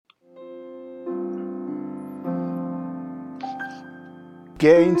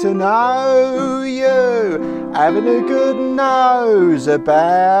getting to know you, having a good nose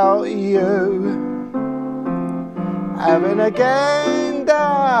about you, having a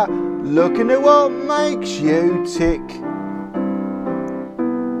gander, looking at what makes you tick.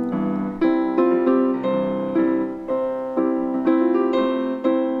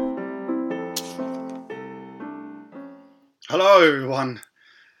 Hello everyone,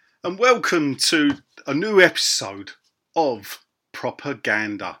 and welcome to a new episode of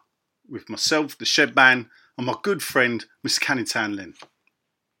Properganda with myself, the Shed Man, and my good friend, Mr. Cannington Lynn.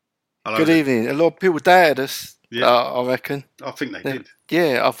 Hello. Good evening. A lot of people doubted us, Yeah. I reckon. I think they did.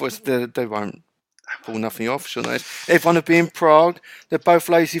 Yeah, I thought they won't pull nothing off, shouldn't they? Everyone will be in Prague. They're both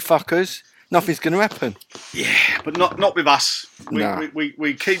lazy fuckers. Nothing's going to happen. Yeah, but not with us.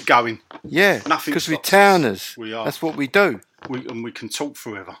 We keep going. Yeah, Nothing because we're stops us. towners. We are. That's what we do. We can talk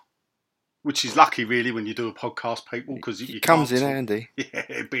forever, which is lucky really when you do a podcast, people, because it comes in handy. Yeah,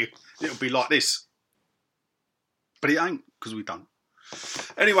 it'll be like this, but it ain't because we don't.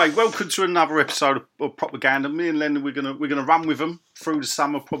 Anyway, welcome to another episode of Properganda. Me and Len, we're gonna run with them through the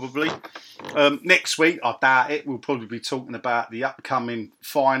summer probably. Next week, I doubt it. We'll probably be talking about the upcoming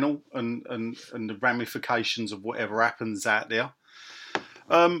final and the ramifications of whatever happens out there.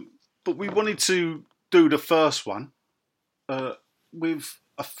 But we wanted to do the first one with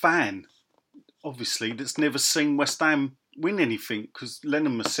a fan, obviously, that's never seen West Ham win anything. Because Len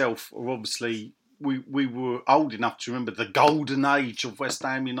and myself are obviously. We were old enough to remember the golden age of West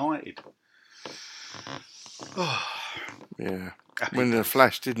Ham United. Oh, yeah, went in a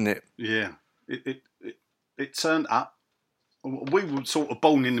flash, didn't it? Yeah, it turned up. We were sort of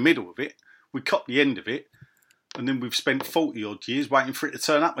born in the middle of it. We caught the end of it, and then we've spent 40 odd years waiting for it to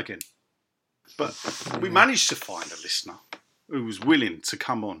turn up again. But we managed to find a listener who was willing to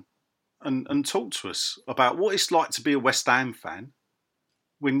come on and talk to us about what it's like to be a West Ham fan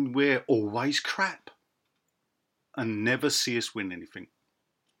when we're always crap and never see us win anything.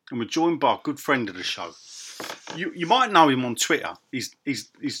 And we're joined by a good friend of the show. You might know him on Twitter. His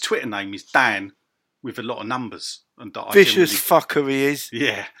Twitter name is Dan with a lot of numbers. And Vicious fucker he is.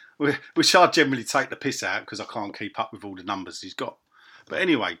 Yeah, which I generally take the piss out because I can't keep up with all the numbers he's got. But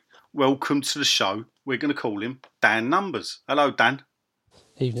anyway, welcome to the show. We're going to call him Dan Numbers. Hello, Dan.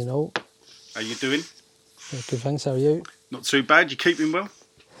 Evening all. How you doing? Yeah, good, thanks. How are you? Not too bad. You keeping well?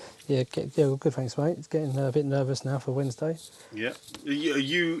 Yeah, well, good, thanks, mate. It's getting a bit nervous now for Wednesday. Yeah. Are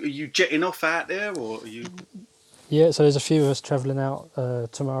you jetting off out there, or are you? Yeah, so there's a few of us travelling out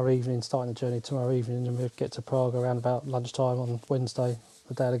tomorrow evening, starting the journey tomorrow evening, and we'll get to Prague around about lunchtime on Wednesday,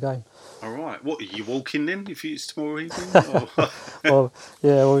 the day of the game. All right. What, are you walking then, if it's tomorrow evening? Well,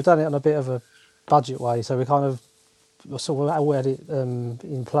 we've done it on a bit of a budget way, so we kind of all had it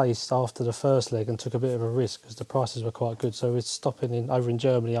in place after the first leg and took a bit of a risk because the prices were quite good. So we're stopping over in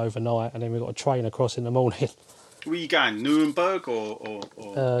Germany overnight, and then we've got a train across in the morning. Where are you going? Nuremberg or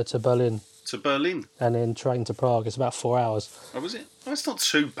to Berlin. To Berlin. And then train to Prague. It's about 4 hours. Oh, is it? Oh, it's not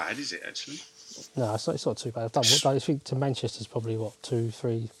too bad, is it, actually? No, it's not too bad. I've done I think to Manchester's probably 2,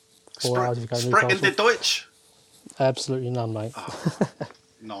 3, 4 hours if you go to Newcastle. Sprechen der Deutsch? Absolutely none, mate. Oh,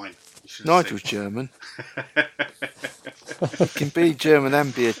 9. Nigel's German. You can be German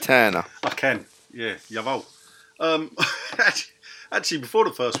and be a tanner. I can, yeah, jawohl. Actually, before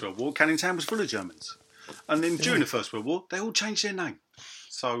the First World War, Canning Town was full of Germans. And then during the First World War, they all changed their name.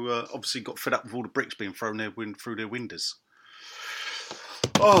 So, obviously got fed up with all the bricks being thrown through their windows.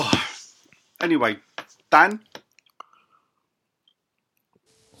 Oh, anyway, Dan?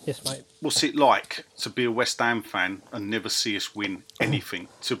 Yes, mate. What's it like to be a West Ham fan and never see us win anything?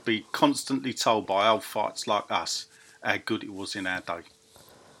 To be constantly told by old farts like us how good it was in our day?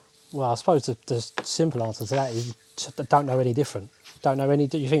 Well, I suppose the simple answer to that is don't know any different. Don't know any.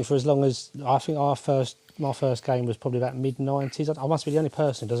 You think for as long as I think my first game was probably about mid-90s. I must be the only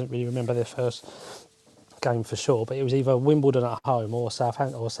person who doesn't really remember their first game for sure. But it was either Wimbledon at home or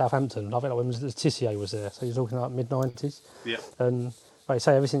Southampton. I think when Epsiode was there. So you're talking like mid-90s. Yeah. And like I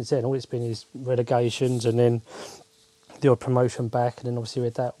say, ever since then, all it's been is relegations and then the odd promotion back, and then obviously we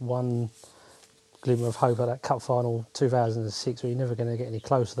had that one glimmer of hope at that cup final 2006 where you're never going to get any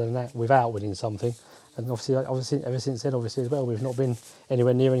closer than that without winning something. And obviously ever since then, obviously as well, we've not been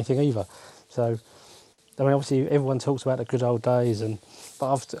anywhere near anything either. So, I mean, obviously everyone talks about the good old days,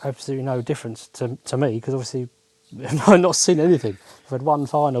 but I've absolutely no difference to me because obviously I've not seen anything. We've had one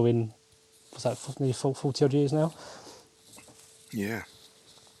final in, what's that, nearly 40 odd years now? Yeah,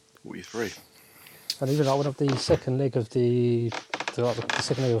 43. And even like one of the second leg of the the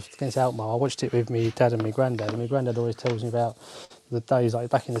second leg against Alkmaar, I watched it with my dad and my granddad, and my granddad always tells me about the days like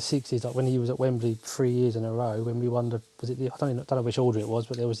back in the 60s, like when he was at Wembley 3 years in a row, when we won I don't know which order it was,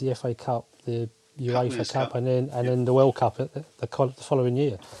 but there was the FA Cup, the UEFA Cup, and then the World Cup at the following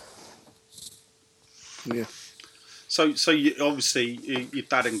year. Yeah. So you, obviously your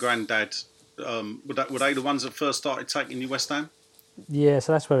dad and granddad, were they the ones that first started taking you West Ham? Yeah,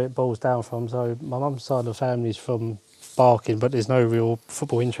 so that's where it boils down from. So my mum's side of the family's from Barking, but there's no real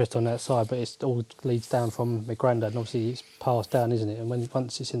football interest on that side. But it all leads down from my granddad, and obviously it's passed down, isn't it? And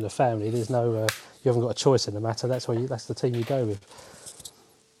once it's in the family, there's no you haven't got a choice in the matter. That's the team you go with.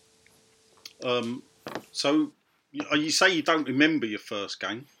 So you say you don't remember your first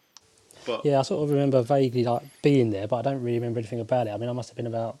game, but Yeah, I sort of remember vaguely like being there, but I don't really remember anything about it. I mean, I must have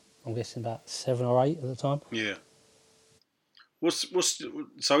been I'm guessing about 7 or 8 at the time. yeah.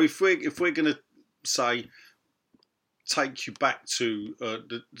 So if we're gonna say take you back to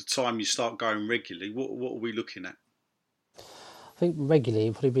the time you start going regularly, what are we looking at? I think regularly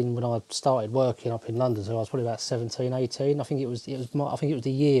it probably been when I started working up in London, so I was probably about 17, 18. I think it was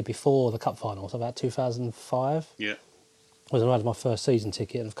the year before the cup final, so about 2005. Yeah. Was when I had my first season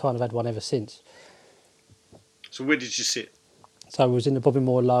ticket, and I've kind of had one ever since. So where did you sit? So it was in the Bobby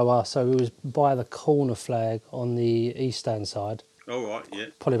Moore lower, so it was by the corner flag on the east stand side. All right, yeah.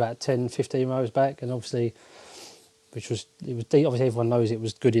 Probably about 10, 15 rows back, and obviously, it was deep. Obviously, everyone knows it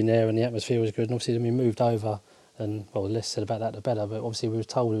was good in there, and the atmosphere was good. And obviously, then we moved over, and well, the less said about that, the better. But obviously, we were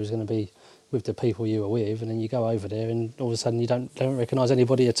told it was going to be with the people you were with, and then you go over there, and all of a sudden, you don't recognise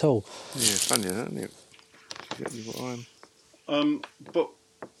anybody at all. Yeah, funny, isn't it? Exactly what I'm. But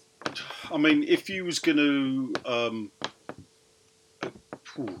I mean, if you was going to,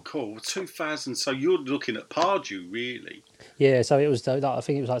 cool, 2000. So you're looking at Pardew, really? Yeah, so it was. I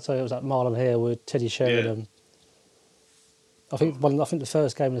think it was like Marlon Harewood, Teddy Sheringham. Yeah. I think the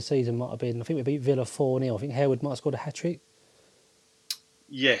first game of the season might have been. I think we beat Villa 4-0. I think Harewood might have scored a hat trick.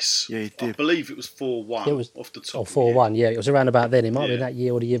 Yes. Yeah, he did. I believe it was 4-1. It was off the top. 4-1. Yeah, it was around about then. It might have been that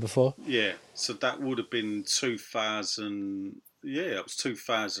year or the year before. Yeah, so that would have been 2000. Yeah, it was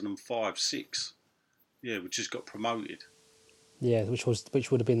 2005-06. Yeah, we just got promoted. Yeah, which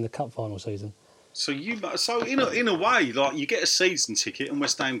would have been the cup final season. So in a way, like you get a season ticket and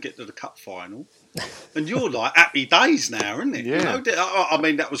West Ham get to the cup final, and you're like happy days now, isn't it? Yeah. You know, I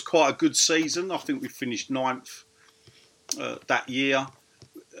mean, that was quite a good season. I think we finished 9th that year.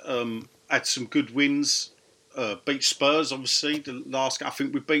 Had some good wins. Beat Spurs, obviously. The last, I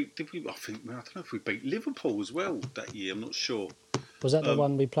think we beat. I don't know if we beat Liverpool as well that year. I'm not sure. Was that the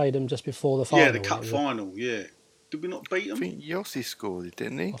one we played them just before the final? Yeah, the cup final. Yeah. Did we not beat them? I think Yossi scored it,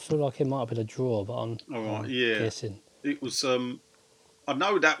 didn't he? I feel like it might have been a draw, but I'm guessing. It was. I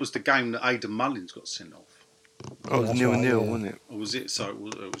know that was the game that Aidan Mullins got sent off. Oh, it was 0-0, wasn't it? Or was it? So it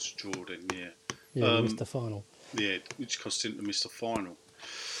was a draw then. Yeah. Yeah, we missed the final. Yeah, which cost him to miss the final.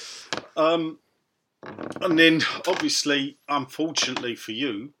 And then, obviously, unfortunately for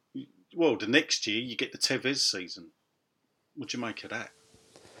you, well, the next year you get the Tevez season. What do you make of that?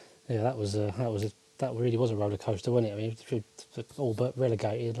 Yeah, that really was a roller coaster, wasn't it? I mean, all but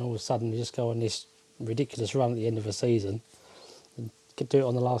relegated, and all of a sudden you just go on this ridiculous run at the end of a season and do it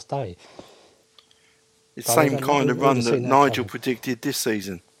on the last day. It's the same kind of run that Nigel predicted this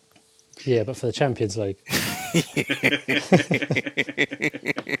season. Yeah, but for the Champions League.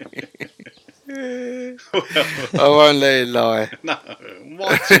 I won't let it lie. No,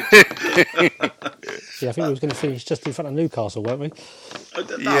 what? Yeah, I think we was going to finish just in front of Newcastle, weren't we? It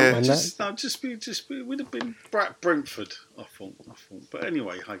would have been Brentford, I thought. But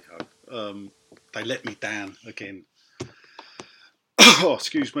anyway, hey ho. They let me down again. Oh,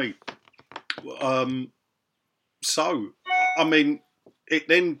 excuse me. So, I mean, it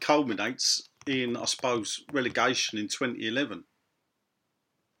then culminates in, I suppose, relegation in 2011.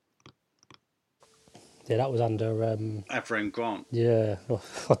 Yeah, that was under Avram Grant. Yeah, oh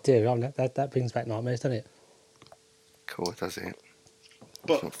dear, that brings back nightmares, doesn't it? Cool, does it?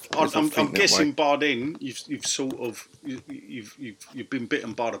 But I'm guessing by then you've sort of you've been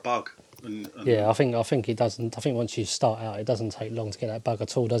bitten by the bug. And yeah, I think it doesn't. I think once you start out, it doesn't take long to get that bug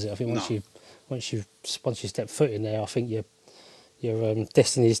at all, does it? I think once you step foot in there, I think your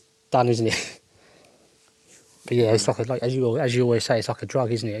destiny's done, isn't it? But yeah, it's like as you always say, it's like a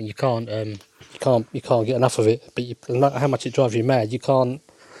drug, isn't it? And you can't get enough of it. But no matter how much it drives you mad, you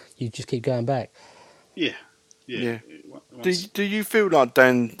just keep going back. Yeah. Do you feel like,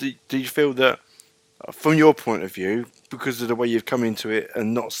 Dan? Do you feel that, from your point of view, because of the way you've come into it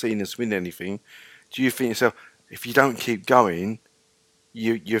and not seen us win anything, do you think yourself, if you don't keep going,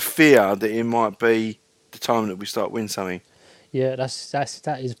 you fear that it might be the time that we start winning something? Yeah,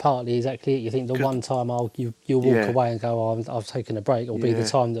 that is partly exactly it. You think the Good. one time you'll walk Yeah. away and go, oh, I've taken a break, will be the Yeah.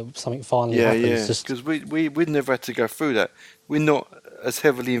 time that something finally Yeah, happens. yeah. Just Because we'd never had to go through that. We're not as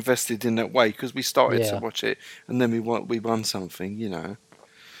heavily invested in that way because we started to yeah, watch it and then we won something, you know.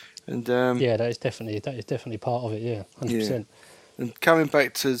 And yeah, that is definitely part of it. Yeah, yeah. 100%. And coming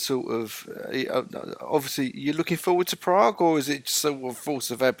back to sort of, obviously, you're looking forward to Prague, or is it just sort of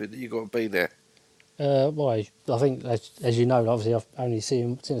force of habit that you've got to be there? Why? I think, as you know, obviously I've only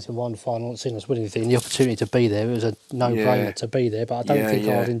seen us in one final, not seen us win anything. The opportunity to be there, it was a no-brainer Yeah. to be there. But I don't Yeah, think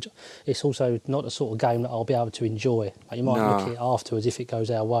yeah. I'd enjoy. It's also not the sort of game that I'll be able to enjoy. Like, you might look at No. it afterwards if it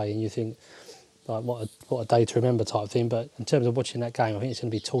goes our way, and you think, like, what a day to remember type thing. But in terms of watching that game, I think it's going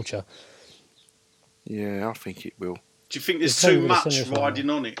to be torture. Yeah, I think it will. Do you think there's It's only too with a much semi-final. riding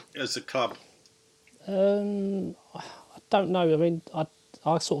on it as a club? I don't know. I mean,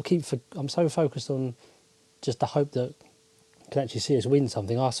 I sort of I'm so focused on just the hope that can actually see us win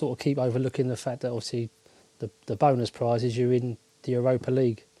something. I sort of keep overlooking the fact that obviously the bonus prize is you're in the Europa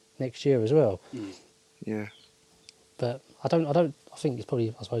League next year as well. Yeah. But I think it's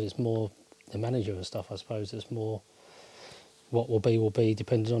probably, I suppose it's more the manager and stuff. I suppose it's more what will be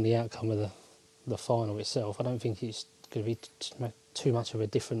depending on the outcome of the final itself. I don't think it's going to be too much of a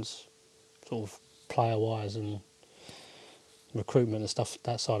difference, sort of player wise and recruitment and stuff,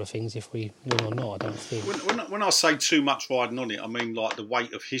 that side of things, if we win or not. I don't think. When I say too much riding on it, I mean like the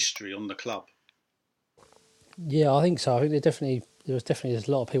weight of history on the club. Yeah, I think so. I think there's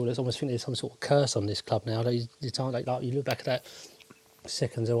a lot of people that almost think there's some sort of curse on this club now. You look back at that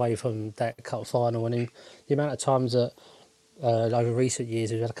seconds away from that cup final, and in the amount of times that over recent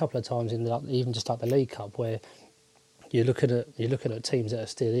years, we've had a couple of times in even just like the League Cup where you're looking at teams that are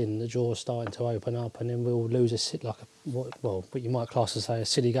still in, the draw's starting to open up, and then we'll lose what you might class as a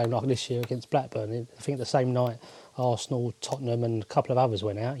silly game like this year against Blackburn. I think the same night Arsenal, Tottenham, and a couple of others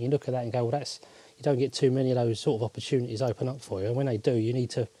went out. You look at that and go, well, you don't get too many of those sort of opportunities open up for you, and when they do, you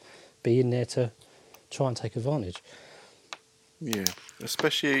need to be in there to try and take advantage. Yeah,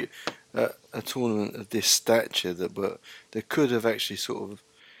 especially a tournament of this stature that could have actually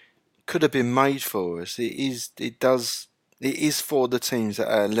could have been made for us. It is for the teams at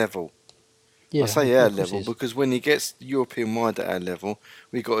our level. Yeah, I say our of course level it is. because when it gets European wide at our level,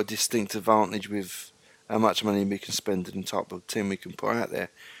 we got a distinct advantage with how much money we can spend and the type of team we can put out there.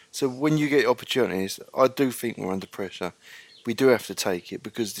 So when you get opportunities, I do think we're under pressure. We do have to take it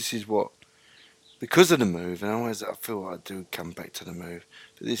because because of the move, and I feel like I do come back to the move,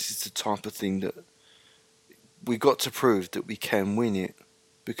 but this is the type of thing that we got to prove that we can win it,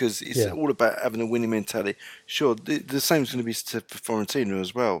 because it's all about having a winning mentality. Sure, the same's going to be for Fiorentina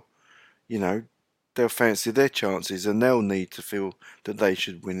as well. You know, they'll fancy their chances and they'll need to feel that they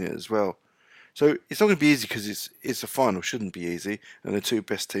should win it as well. So it's not going to be easy because it's a final, shouldn't be easy, and the two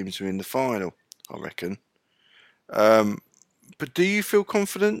best teams are in the final, I reckon. But do you feel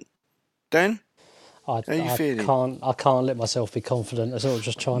confident, Dan? I How are you feeling? can't let myself be confident. I'm sort of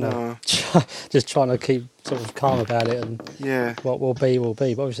just trying No. to keep sort of calm about it, and Yeah. what will be will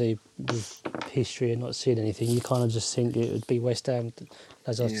be. But obviously, with history and not seeing anything, you kind of just think it would be West Ham.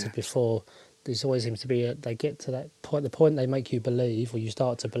 As I said before, there's always seems to be they get to that point. The point they make you believe, or you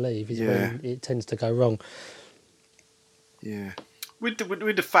start to believe, is when it tends to go wrong. Yeah. With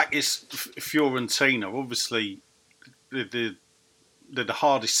the fact it's Fiorentina, obviously they're the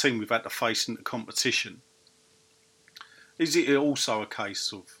hardest team we've had to face in the competition. Is it also a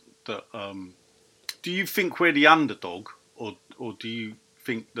case of that? Do you think we're the underdog, or do you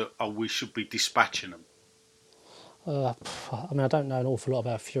think that we should be dispatching them? I mean, I don't know an awful lot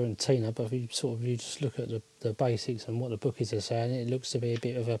about Fiorentina, but if you just look at the basics and what the bookies are saying, it looks to be a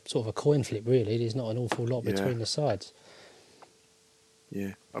bit of a sort of a coin flip, really. There's not an awful lot between the sides.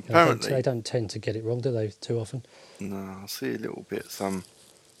 Yeah, apparently they don't tend to get it wrong, do they? Too often. No, I see a little bit. Some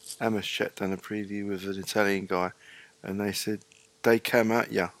Amos chat done a preview with an Italian guy, and they said they came at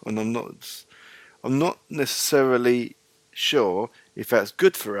you, and I'm not necessarily sure if that's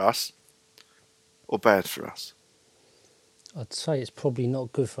good for us or bad for us. I'd say it's probably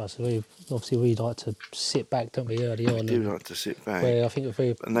not good for us. We like to sit back, don't we, early on? We do like to sit back. Where I think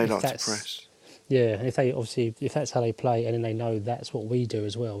and they like to press. Yeah, and if that's how they play, and then they know that's what we do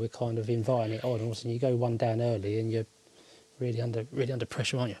as well, we're kind of inviting it on. And also, you go one down early, and you're really under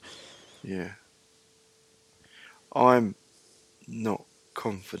pressure, aren't you? Yeah. I'm not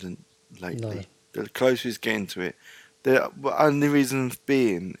confident lately. No. The closer it's getting to it, the only reason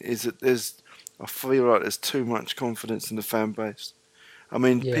being is that I feel like there's too much confidence in the fan base. I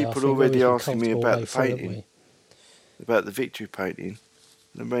mean, people already asking me about the painting, about the victory painting.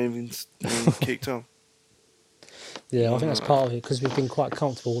 The Ravens kicked off. Yeah, I think that's part of it because we've been quite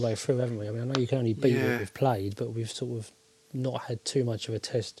comfortable all the way through, haven't we? I mean, I know you can only beat Yeah. what we've played, but we've sort of not had too much of a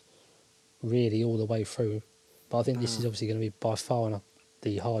test really all the way through. But I think this is obviously going to be by far and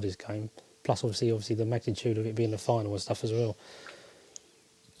the hardest game. Plus, obviously the magnitude of it being the final and stuff as well.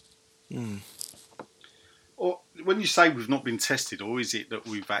 Or when you say we've not been tested, or is it that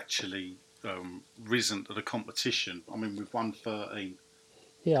we've actually risen to the competition? I mean, we've won 13.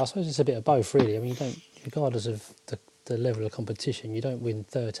 Yeah, I suppose it's a bit of both, really. I mean, you don't, regardless of the level of competition, you don't win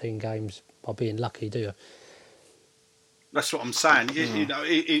 13 games by being lucky, do you? That's what I'm saying.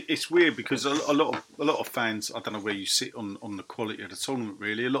 It's weird because a lot of fans. I don't know where you sit on the quality of the tournament.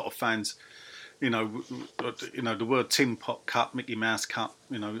 Really, a lot of fans, the word Tin Pot Cup, Mickey Mouse Cup.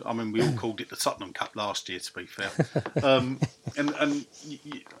 I mean, we all called it the Tottenham Cup last year. To be fair,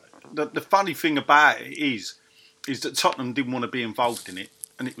 the funny thing about it is that Tottenham didn't want to be involved in it,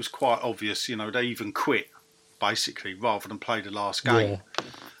 and it was quite obvious. They even quit basically rather than play the last game. Yeah.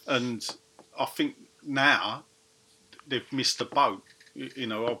 And I think now they've missed the boat.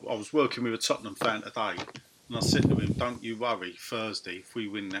 I was working with a Tottenham fan today, and I said to him, "Don't you worry. Thursday, if we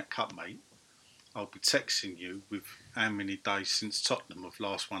win that cup, mate, I'll be texting you with how many days since Tottenham have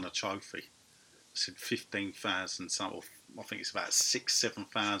last won a trophy." I said 15,000, or I think it's about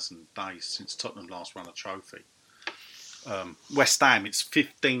 7,000 days since Tottenham last won a trophy. West Ham, it's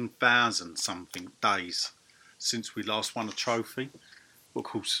 15,000 something days since we last won a trophy. Of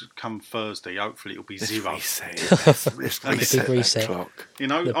course, come Thursday, hopefully it'll be zero. Let's reset Big reset. that clock.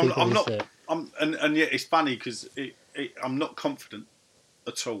 I'm not. And yet it's funny because I'm not confident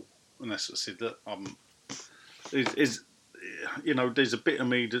at all. And that's what I said that there's a bit of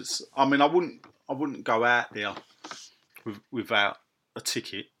me that's. I mean, I wouldn't go out there without a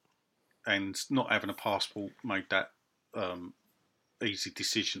ticket and not having a passport made that easy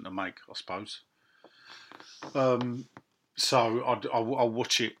decision to make, I suppose. So I'll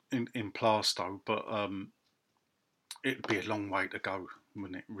watch it in Plaistow, but it'd be a long way to go,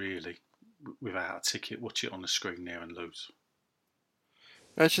 wouldn't it, really, without a ticket. Watch it on the screen there and lose.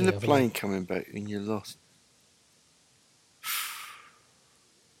 Imagine the plane coming back and you lost.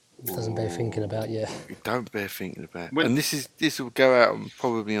 Doesn't bear thinking about, yeah. It don't bear thinking about. And this will go out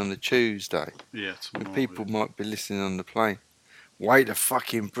probably on the Tuesday. Yeah, tomorrow. When people might be listening on the plane. Way to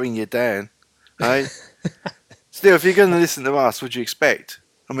fucking bring you down, eh? Still, if you're going to listen to us, what do you expect?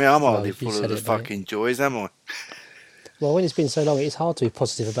 I mean, I'm hardly full of the fucking joys, am I? Well, when it's been so long, it's hard to be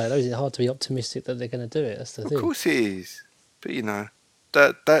positive about it, isn't it? It's hard to be optimistic that they're going to do it. That's the thing. Of course it is.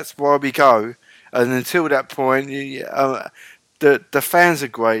 But, that's why we go. And until that point, the fans are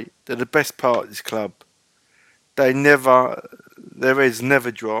great. They're the best part of this club. Their heads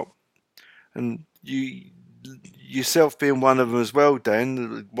never drop. And yourself being one of them as well,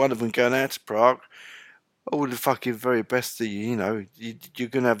 Dan, one of them going out to Prague, all the fucking very best of you, you're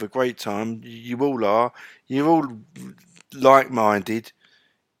going to have a great time. You all are. You're all like-minded.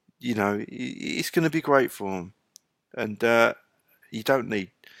 It's going to be great for them. And you don't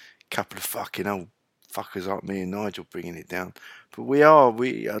need a couple of fucking old fuckers like me and Nigel bringing it down. But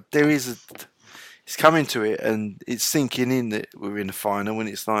it's coming to it and it's sinking in that we're in the final when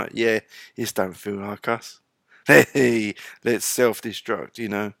it's like, yeah, this don't feel like us. Hey, let's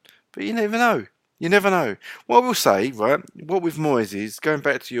self-destruct, But you never know. You never know. What we'll say, right, what with Moyes is, going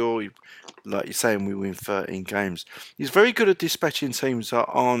back to like you're saying, we win 13 games. He's very good at dispatching teams that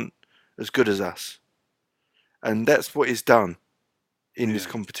aren't as good as us. And that's what he's done in this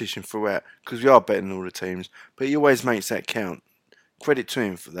competition throughout, because we are better than all the teams. But he always makes that count. Credit to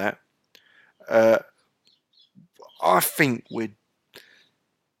him for that. I think we're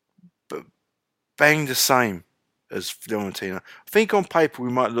bang the same as Fiorentina. I think on paper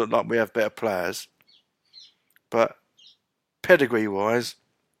we might look like we have better players, but pedigree-wise,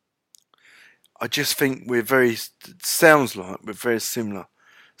 I just think sounds like we're very similar.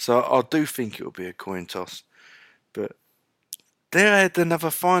 So I do think it will be a coin toss. But they had another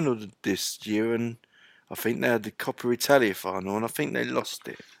final this year, and I think they had the Coppa Italia final, and I think they lost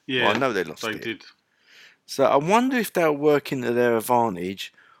it. Yeah, well, I know they lost it. They did. So I wonder if they'll work into their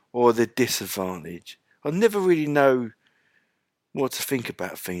advantage or their disadvantage. I never really know what to think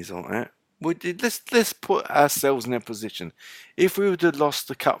about things like that. Let's put ourselves in their position. If we would have lost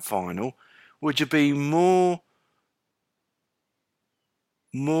the cup final, would you be more?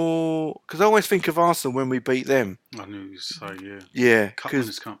 Because I always think of Arsenal when we beat them. I knew you'd say Yeah, Cup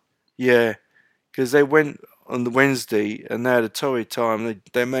Winners' Cup. Yeah, because they went on the Wednesday and they had a torrid time.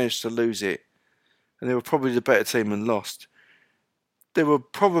 They managed to lose it, and they were probably the better team and lost. They were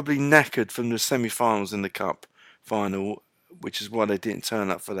probably knackered from the semi-finals in the cup final, which is why they didn't turn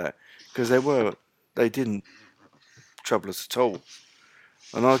up for that. Because they didn't. trouble us at all.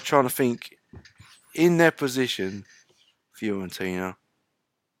 And I was trying to think, in their position, Fiorentina,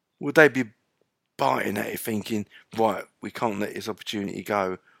 would they be biting at it thinking, right, we can't let this opportunity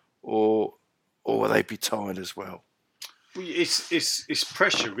go, or will they be tired as well? Well, it's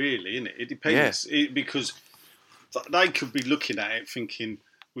pressure, really, isn't it? It depends. Because they could be looking at it thinking,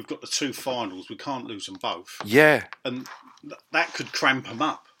 we've got the two finals, we can't lose them both. Yeah. And that could cramp them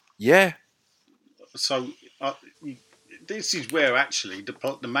up. Yeah. So this is where actually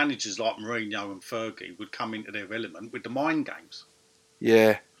the managers like Mourinho and Fergie would come into their element with the mind games.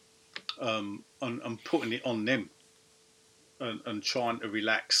 Yeah. And putting it on them and trying to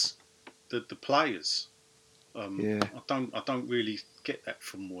relax the players. Yeah. I don't really get that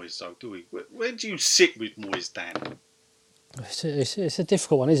from Moyes though, do we? Where do you sit with Moyes, Dan? It's a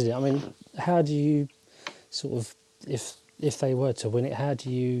difficult one, isn't it? I mean, how do you sort of, if they were to win it, how do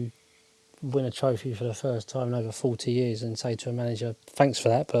you win a trophy for the first time in over 40 years and say to a manager, thanks for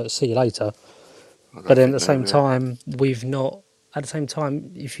that, but see you later? But then at the same time,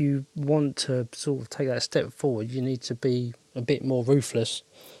 if you want to sort of take that step forward, you need to be a bit more ruthless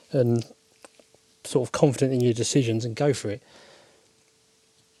and sort of confident in your decisions and go for it.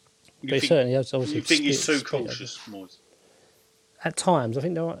 You think he's too cautious, Moyes? At times, I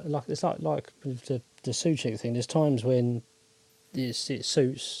think it's like with the Suchek thing. There's times when it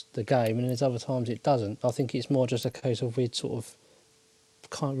suits the game, and there's other times it doesn't. I think it's more just a case of we sort of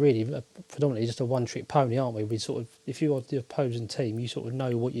can't really, predominantly just a one-trick pony, aren't we? We sort of, if you are the opposing team, you sort of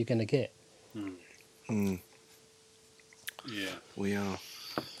know what you're going to get. Yeah, we are.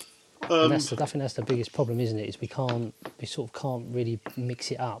 And I think that's the biggest problem, isn't it? Is we sort of can't really mix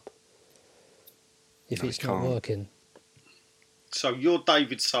it up if it's not working. So you're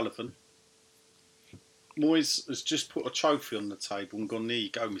David Sullivan. Moyes has just put a trophy on the table and gone, there you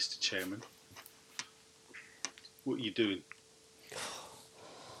go, Mr. Chairman. What are you doing?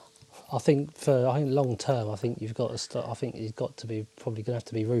 I think long term, I think you've got to start. I think he's got to be probably going to have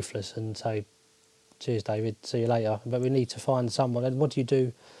to be ruthless and say, "Cheers, David. See you later." But we need to find someone. And what do you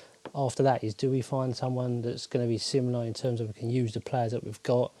do after that? Do we find someone that's going to be similar in terms of we can use the players that we've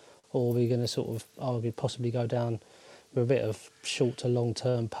got, or are we going to sort of possibly go down with a bit of short to long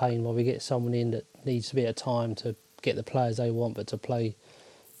term pain while we get someone in that needs a bit of time to get the players they want, but to play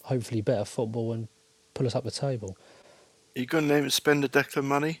hopefully better football and pull us up the table? Are you going to spend the Declan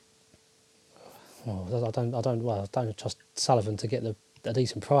money? Well, I don't trust Sullivan to get a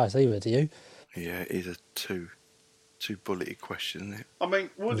decent price either. Do you? Yeah, it is a too bullety question, isn't it? I mean,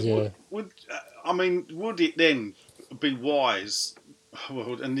 would it then be wise?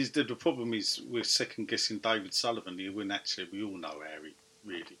 Well, and the problem is we're second guessing David Sullivan here when actually we all know how he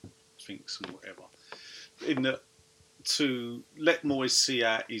really thinks and whatever. In that, to let Moyes see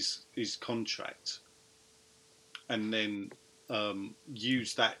out his contract and then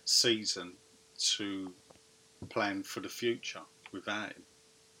use that season to plan for the future without him.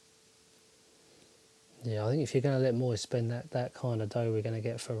 Yeah, I think if you're going to let Moyes spend that kind of dough we're going to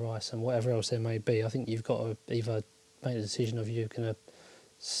get for Rice and whatever else there may be, I think you've got to either make the decision of you're going to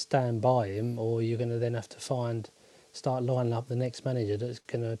stand by him or you're going to then have to start lining up the next manager that's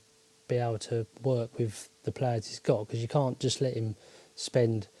going to be able to work with the players he's got, because you can't just let him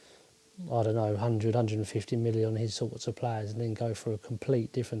spend, I don't know, 100, 150 million on his sorts of players and then go for a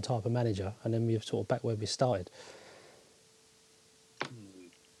complete different type of manager and then we're sort of back where we started.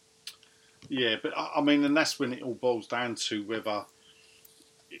 Yeah, but I mean, and that's when it all boils down to whether,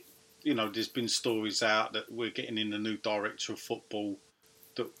 there's been stories out that we're getting in a new director of football,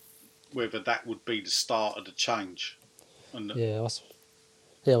 that whether that would be the start of the change. And I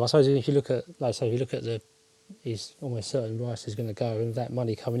suppose if you look at, he's almost certain Rice is going to go, and that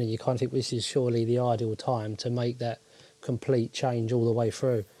money coming in, you kind of think this is surely the ideal time to make that complete change all the way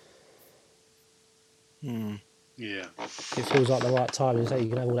through. Yeah. It feels like the right time. You say you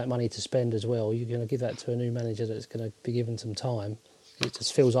can have all that money to spend as well. You're going to give that to a new manager that's going to be given some time. It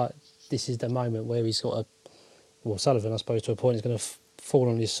just feels like this is the moment where he's got Sullivan, I suppose, to a point, is going to fall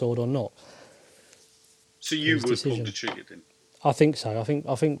on his sword or not. So you would pull the trigger then? I think so. I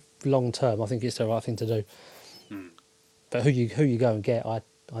think long term, I think it's the right thing to do. But who you go and get, I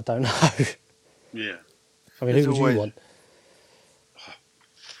don't know. Yeah. I mean, who would you want?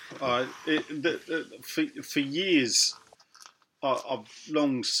 For years, I've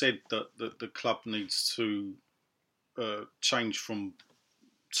long said that the club needs to change from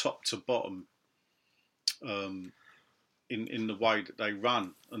top to bottom in the way that they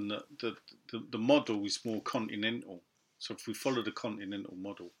run, and the model is more continental. So if we follow the continental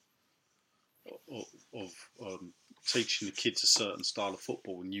model of teaching the kids a certain style of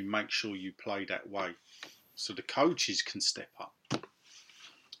football, and you make sure you play that way, so the coaches can step up.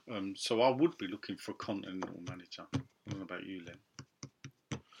 So I would be looking for a continental manager. I don't know about you, Len.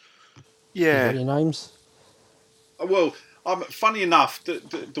 You got Yeah. any names? Well, funny enough,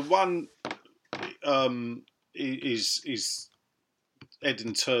 the one is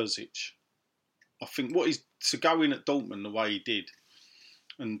Edin Terzic. I think what is to go in at Dortmund the way he did,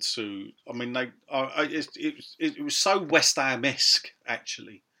 and it was so West Ham-esque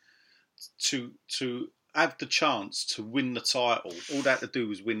actually to have the chance to win the title. All they had to do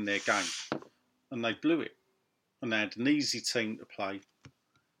was win their game, and they blew it. And they had an easy team to play,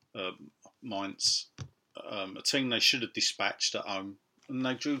 Mainz, a team they should have dispatched at home, and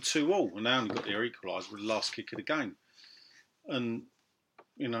they drew 2-2, and they only got their equaliser with the last kick of the game. And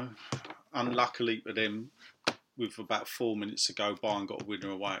unluckily for them, with about 4 minutes to go, Bayern got a winner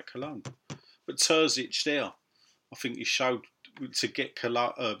away at Cologne. But Terzic there, I think he showed to get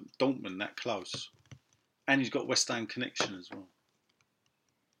Dortmund that close. And he's got West Ham connection as well.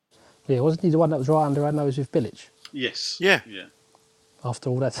 Yeah, wasn't he the one that was right under our nose with Bilic? Yes. Yeah. After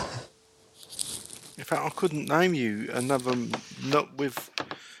all that. In fact, I couldn't name you another.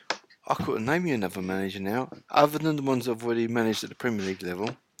 I couldn't name you another manager now, other than the ones I've already managed at the Premier League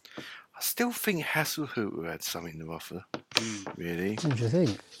level. I still think Hasselhüttl had something to offer. Really. What do you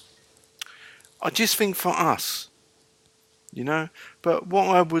think? I just think for us, But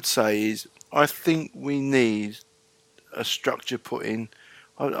what I would say is, I think we need a structure put in.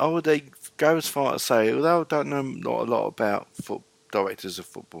 I would go as far as say, although I don't know not a lot about directors of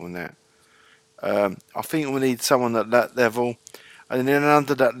football and that, I think we need someone at that level, and then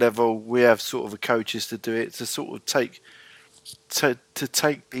under that level we have sort of the coaches to do it, to sort of take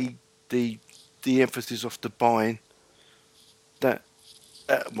the emphasis off the buying. That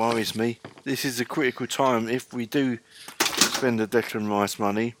worries me. This is a critical time. If we do spend the Declan Rice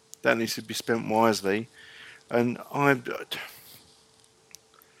money, that needs to be spent wisely. And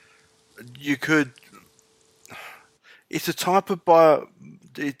it's a type of buyer.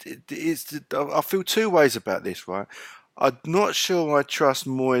 I feel two ways about this, right? I'm not sure I trust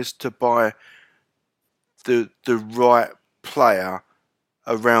Moyes to buy the right player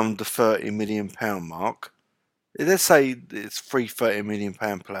around the £30 million mark. Let's say it's three £30 million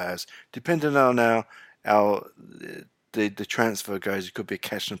players. Depending on how the transfer goes, it could be a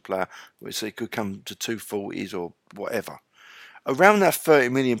cash player, so it could come to 240s or whatever. Around that £30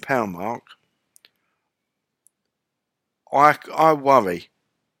 million mark, I worry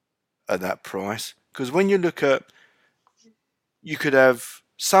at that price, because when you look at, you could have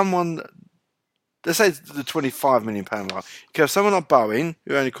someone, let's say the £25 million mark, you could have someone like Bowen,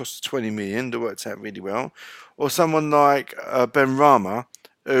 who only costs 20 million, that works out really well, or someone like Ben Rama,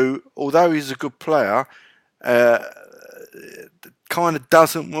 who, although he's a good player, kind of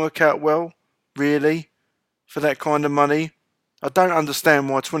doesn't work out well, really, for that kind of money. I don't understand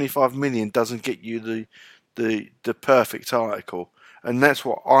why 25 million doesn't get you the perfect article, and that's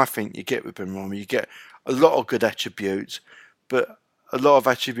what I think you get with Ben Rama. You get a lot of good attributes, but a lot of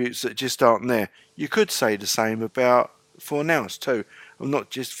attributes that just aren't there. You could say the same about Fornals too. And not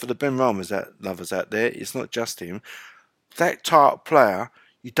just for the Ben Ramas lovers out there. It's not just him. That type of player,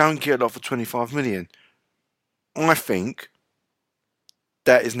 you don't get a lot for 25 million. I think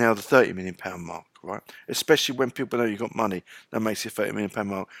that is now the £30 million mark, right? Especially when people know you've got money, that makes it £30 million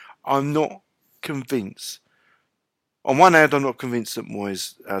mark. I'm not convinced. On one hand, I'm not convinced that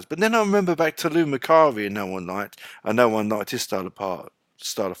Moyes has, but then I remember back to Lou Macari, and no one liked his style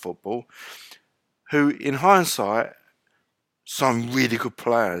of football, who, in hindsight, some really good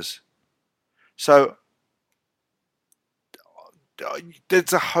players. So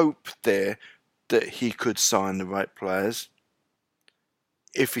there's a hope there that he could sign the right players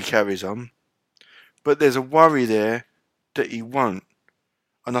if he carries on, but there's a worry there that he won't,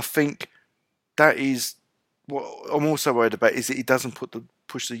 and I think that is what I'm also worried about, is that he doesn't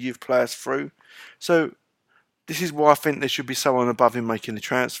push the youth players through. So this is why I think there should be someone above him making the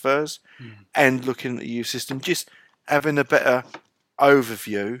transfers and looking at the youth system, just having a better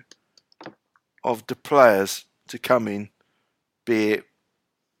overview of the players to come in, be it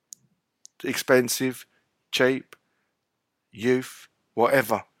expensive, cheap, youth,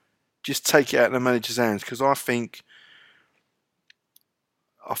 whatever. Just take it out of the manager's hands, because I think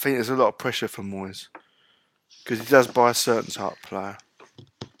there's a lot of pressure for Moyes, because he does buy a certain type of player.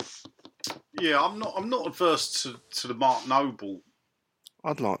 Yeah, I'm not averse to the Mark Noble.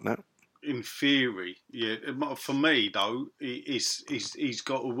 I'd like that. In theory, yeah. For me, though, he's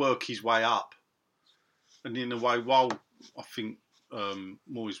got to work his way up, and in a way, while I think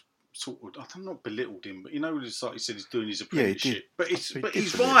Moyes sort of, I'm not belittled him, but it's like he said he's doing his Yeah, he apprenticeship. did. But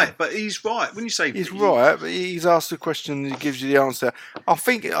he's right. But he's right. When you say he's right, but he's asked a question and he gives you the answer. I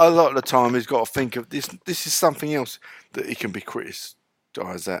think a lot of the time he's got to think of this. This is something else that he can be criticised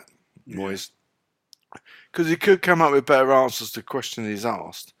at, Moyes, because he could come up with better answers to the question he's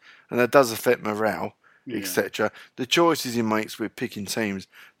asked, and that does affect morale, etc. The choices he makes with picking teams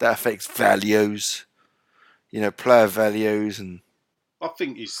that affects values, player values, and I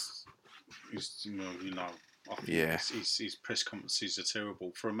think he's I think his press conferences are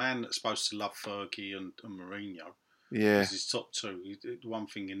terrible for a man that's supposed to love Fergie and Mourinho. Yeah, as his top two. The one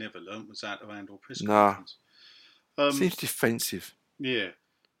thing he never learnt was how to handle a press conference. Seems defensive. Yeah,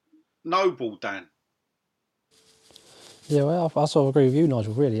 noble Dan. Yeah, well, I sort of agree with you,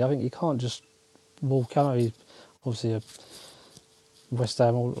 Nigel. Really, I think you can't just walk. I know he's obviously a West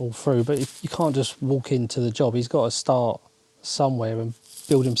Ham all through, but you can't just walk into the job. He's got to start somewhere and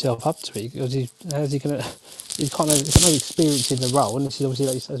build himself up to it. Because how's he going to? He's got no experience in the role, and this is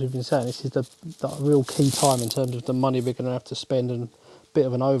obviously, as we've been saying, this is the real key time in terms of the money we're going to have to spend and a bit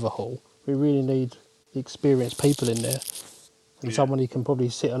of an overhaul. We really need experienced people in there, and someone he can probably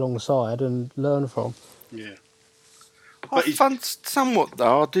sit alongside and learn from. Yeah. I find somewhat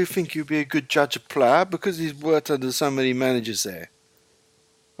though. I do think he'd be a good judge of player because he's worked under so many managers there.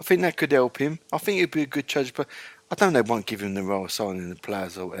 I think that could help him. I think he'd be a good judge of player. I don't know they won't give him the role of signing the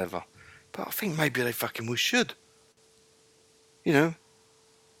players or whatever, but I think maybe they fucking well should. He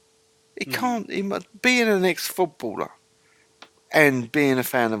can't. Being an ex-footballer and being a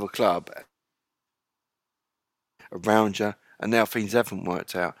fan of a club around you, and now things haven't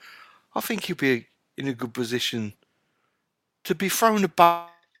worked out. I think he'll be in a good position to be thrown about,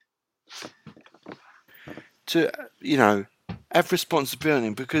 to have responsibility,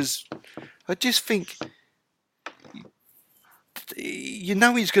 because I just think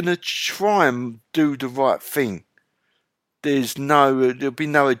he's going to try and do the right thing. There'll be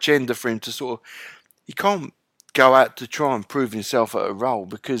no agenda for him to he can't go out to try and prove himself at a role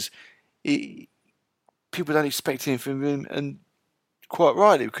because people don't expect anything from him, and quite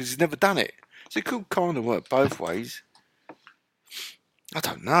rightly, because he's never done it. So it could kind of work both ways. I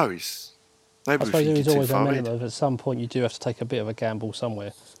don't know. I suppose there is always an element of at some point you do have to take a bit of a gamble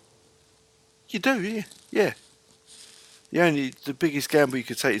somewhere. You do, yeah. The biggest gamble you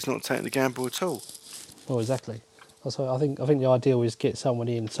could take is not taking the gamble at all. Well, exactly. I think the ideal is get someone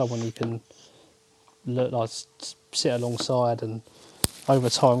you can sit alongside and over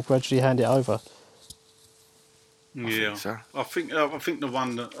time gradually hand it over. Yeah, I think the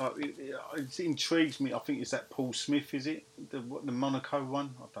one that it intrigues me. I think it's that Paul Smith. Is it the Monaco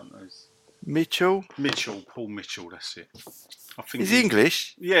one? I don't know. Paul Mitchell. That's it. I think. Is he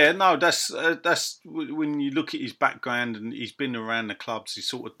English? Yeah, no. That's when you look at his background and he's been around the clubs. He's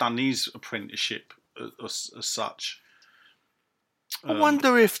sort of done his apprenticeship as such. I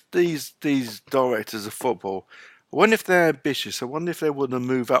wonder if these directors of football, I wonder if they're ambitious. I wonder if they want to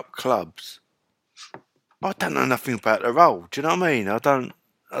move up clubs. I don't know nothing about the role. Do you know what I mean? I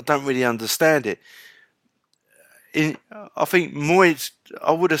don't really understand it. I think Moyes,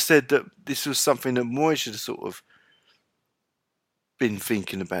 I would have said that this was something that Moyes should have sort of been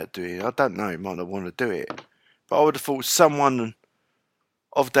thinking about doing. I don't know, he might not want to do it. But I would have thought someone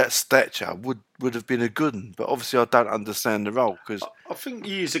of that stature would have been a good one. But obviously I don't understand the role. Cause I think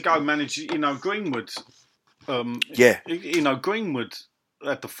years ago, manager, Greenwood... Greenwood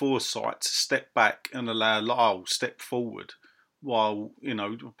had the foresight to step back and allow Lyle step forward, while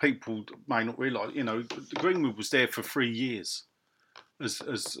people may not realise. Greenwood was there for 3 years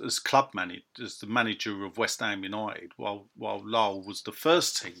as club manager, as the manager of West Ham United, while Lyle was the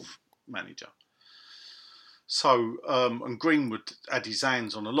first team manager. So and Greenwood had his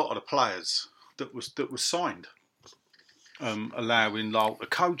hands on a lot of the players that was signed, allowing Lyle to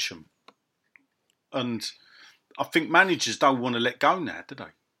coach them, and I think managers don't want to let go now, do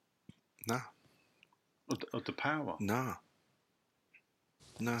they? No. Of the power? No.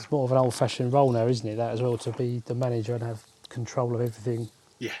 It's more of an old-fashioned role now, isn't it? That as well, to be the manager and have control of everything.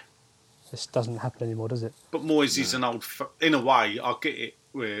 Yeah. This doesn't happen anymore, does it? But Moyes is an old... In a way, I get it,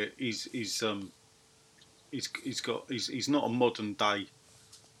 where he's not a modern-day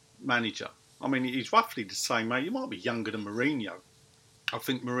manager. I mean, he's roughly the same age. He might be younger than Mourinho. I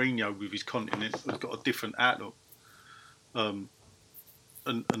think Mourinho, with his continent, has got a different outlook, and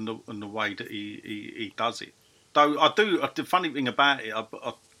the way that he does it. Though the funny thing about it, I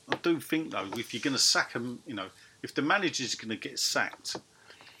do think though, if you're going to sack him, if the manager's going to get sacked,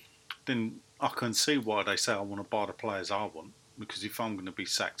 then I can see why they say I want to buy the players I want, because if I'm going to be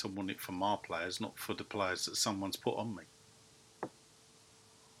sacked, I want it for my players, not for the players that someone's put on me.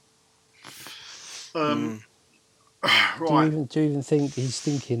 Right. Do you even think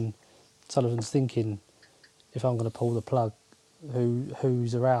Sullivan's thinking, if I'm going to pull the plug,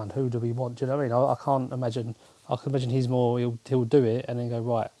 who's around? Who do we want? Do you know what I mean? I can't imagine. I can imagine he's more. He'll do it and then go,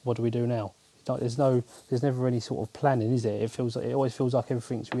 right. What do we do now? There's never any sort of planning, is there? It always feels like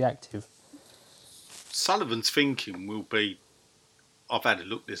everything's reactive. Sullivan's thinking will be, I've had a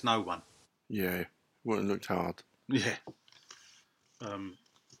look. There's no one. Yeah, wouldn't looked hard. Yeah. And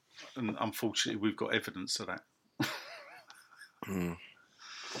unfortunately, we've got evidence of that.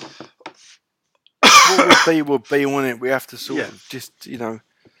 What would be on it. We have to sort of just,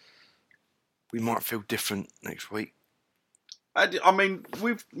 we might feel different next week. I mean,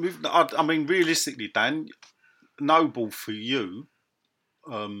 realistically, Dan, Noble for you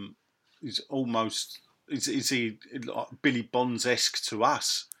is almost is he like Billy Bonds-esque to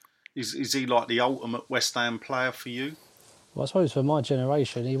us? Is he like the ultimate West Ham player for you? Well, I suppose for my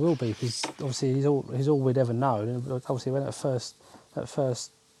generation, he will be, because obviously he's all we'd ever known. And obviously, when that first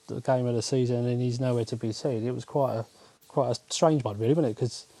game of the season and he's nowhere to be seen, it was quite a strange one, really, wasn't it?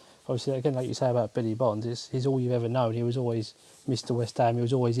 Because obviously, again, like you say about Billy Bonds, he's all you've ever known. He was always Mr. West Ham. He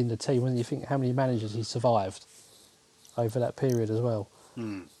was always in the team. When you think how many managers he survived over that period as well,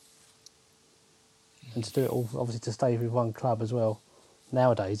 and to do it all, obviously, to stay with one club as well,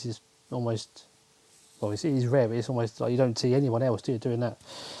 nowadays is almost. Well, it is rare, but it's almost like you don't see anyone else doing that.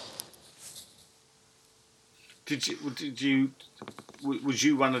 Was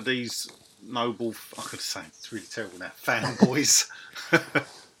you one of these Noble? I could say it's really terrible now. Fanboys.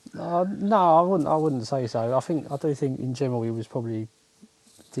 No, I wouldn't say so. I do think in general he was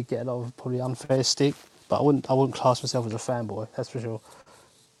did get a lot of probably unfair stick, but I wouldn't class myself as a fanboy. That's for sure.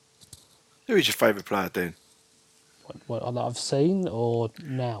 Who is your favourite player, then? What I've seen or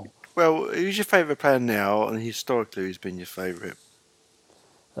now? Well, who's your favourite player now, and historically, who's been your favourite?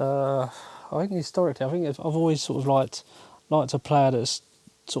 I think historically, I've always sort of liked a player that's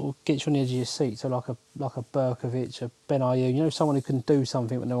sort of gets you on the edge of your seat. So like a Berkovic, a Ben Ayoun, someone who can do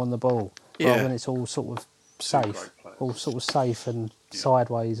something when they're on the ball, rather than it's all sort of safe, and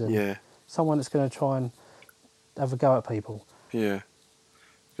sideways, and someone that's going to try and have a go at people. Yeah,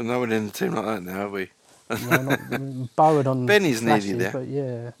 got no one in the team like that now, have we? No, not borrowed on. Benny's flashes, nearly there. But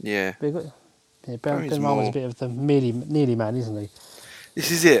yeah. Ben was a bit of the nearly man, isn't he?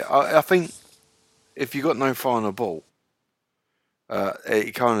 This is it. I think if you got no final ball,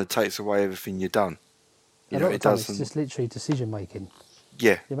 it kind of takes away everything you've done. It doesn't. It's just literally decision making.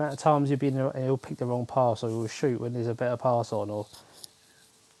 Yeah. The amount of times he'll pick the wrong pass, or he'll shoot when there's a better pass on,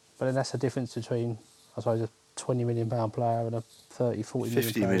 but then that's the difference between, I suppose, a £20 million player and a 30, 40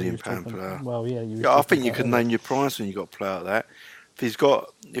 million £50 million player. Well, I think you could name your price when you got a player like that.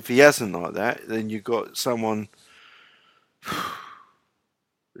 If he hasn't like that, then you've got someone. I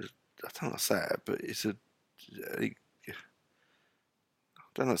don't know say that, but I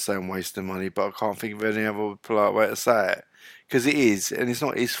don't know say I'm wasting money, but I can't think of any other polite way to say it, because it is, and it's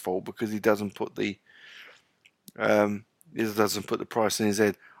not his fault because he doesn't put the price in his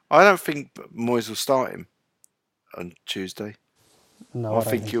head. I don't think Moyes will start him on Tuesday. No, I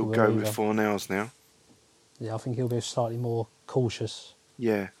think he'll go with Fornals now. Yeah, I think he'll be slightly more cautious.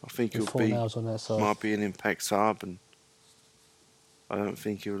 Yeah, I think he'll be on that side. Might be an impact sub, and I don't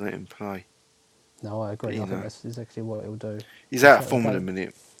think he'll let him play. No, I agree. I think that's exactly what he'll do. He's out of form at the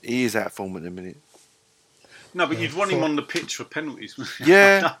minute. He is out of form at the minute. No, but you'd want him on the pitch for penalties.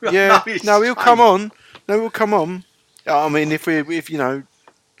 Yeah, No, he'll come on. No, he'll come on. I mean, if there's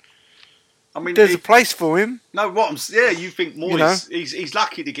a place for him. No, you think Moyes? He's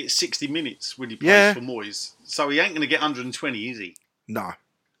lucky to get 60 minutes when he plays for Moyes. So he ain't going to get 120, is he? No.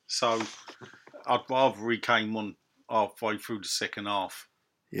 So I'd rather he came on halfway through the second half.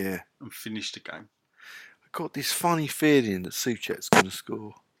 Yeah. And finish the game. I've got this funny feeling that Souček's going to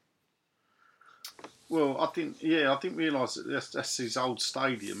score. Well, I didn't realise that that's his old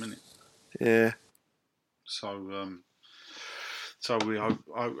stadium, isn't it? Yeah. So, we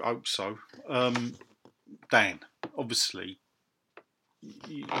hope so. Dan, obviously,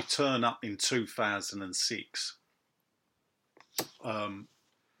 you turn up in 2006.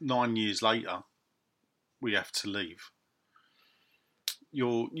 9 years later, we have to leave.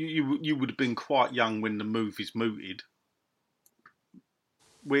 You would have been quite young when the move is mooted.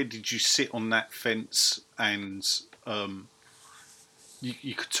 Where did you sit on that fence? And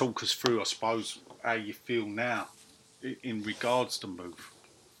you could talk us through, I suppose, how you feel now in regards to move.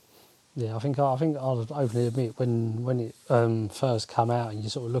 Yeah, I think I'll openly admit when it first come out and you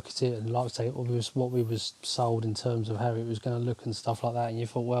sort of look at it and like I say what we was sold in terms of how it was going to look and stuff like that, and you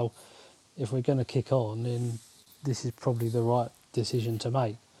thought, well, if we're going to kick on, then this is probably the right decision to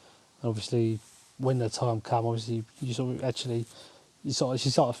make. And obviously, when the time come, obviously you sort of actually you sort of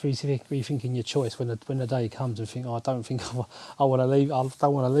rethinking your choice when the day comes and think, oh, I don't think I want to leave. I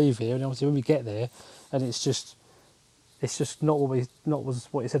don't want to leave here. And obviously when we get there, and it's just not was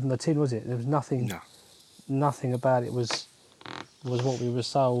what it said in the tin, was it? There was nothing about it was what we were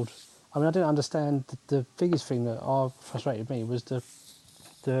sold. I mean, I didn't understand the biggest thing that frustrated me was the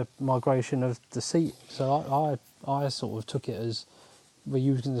migration of the seat. So I sort of took it as, well,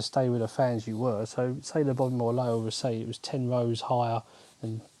 you was going to stay with the fans you were. So say the bottom or lower was, say it was 10 rows higher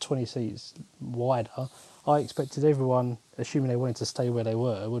and 20 seats wider. I expected everyone, assuming they wanted to stay where they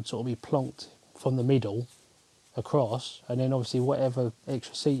were, would sort of be plonked from the middle across, and then obviously whatever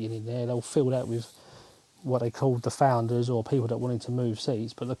extra seating in there, they'll fill that with what they called the founders or people that wanted to move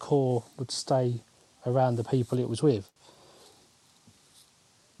seats, but the core would stay around the people it was with.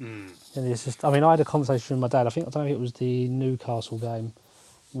 And it's just, I mean, I had a conversation with my dad. I don't know if it was the Newcastle game,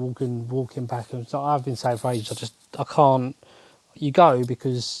 walking back, and so I've been saying for ages, I can't. You go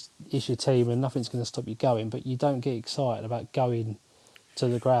because it's your team and nothing's going to stop you going, but you don't get excited about going to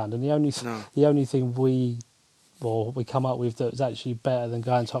the ground. And the only thing we come up with that was actually better than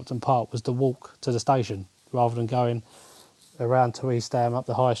going to Upton Park was the walk to the station rather than going around to East Ham up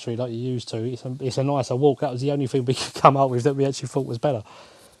the high street like you used to. It's a nicer walk. That was the only thing we could come up with that we actually thought was better.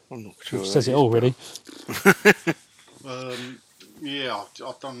 I'm not sure. Which says it all, really. Yeah,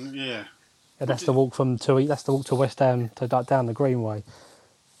 I've done. Yeah. And that's the walk to West Ham to down the Greenway.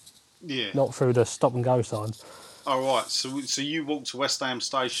 Yeah. Not through the stop and go signs. All right. So you walked to West Ham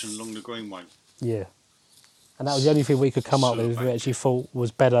Station along the Greenway. Yeah. And that was the only thing we could come up with we actually thought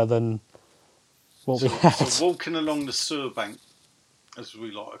was better than what we had. So walking along the Surbank, as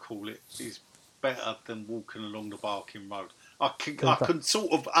we like to call it, is better than walking along the Barking Road. I can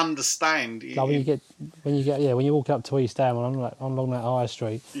sort of understand. Like when you walk up to East Ham along that high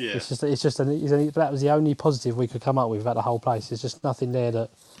street. Yeah. That was the only positive we could come up with about the whole place. There's just nothing there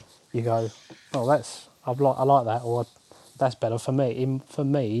that you go, oh, I like that, or that's better for me. For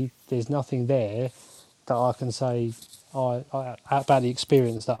me, there's nothing there that I can say about the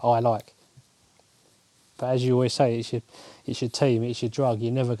experience that I like. But as you always say, it's your team, it's your drug.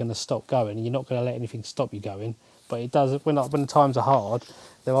 You're never going to stop going, and you're not going to let anything stop you going. But it does when times are hard.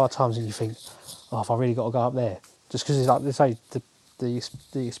 There are times when you think, oh, have I really got to go up there? Just because it's like they say, the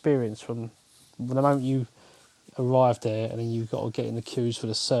experience from the moment you arrive there, and then you've got to get in the queues for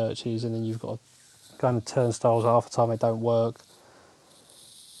the searches, and then you've got to go on the turnstiles half the time they don't work.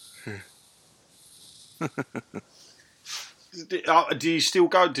 Do you still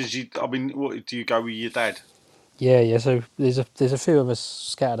go? Do you go with your dad? Yeah. So there's a few of us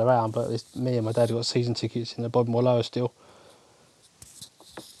scattered around, but it's me and my dad who got season tickets in the bottom or lower still.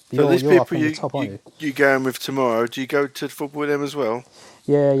 So these people you going with tomorrow, do you go to football with them as well?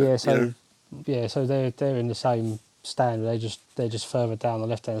 Yeah. So so they're in the same stand. They're just further down the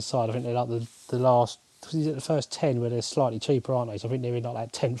left hand side. I think they're like the first 10 where they're slightly cheaper, aren't they? So I think they're in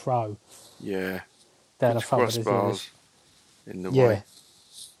like that 10th row. Yeah. Down the front. Crossbars in the way.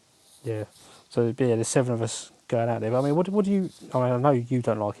 Yeah. So there's 7 of us going out there. But I mean, what do you? I mean, I know you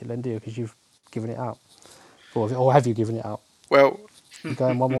don't like it, Len, do you? Because you've given it up, or have you given it up? Well, you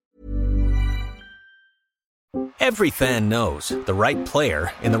going one more? Every fan knows the right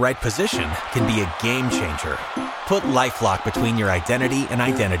player in the right position can be a game changer. Put LifeLock between your identity and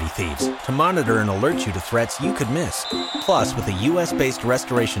identity thieves to monitor and alert you to threats you could miss. Plus, with a U.S.-based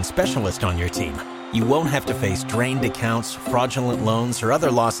restoration specialist on your team, you won't have to face drained accounts, fraudulent loans, or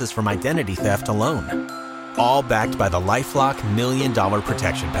other losses from identity theft alone. All backed by the LifeLock $1 Million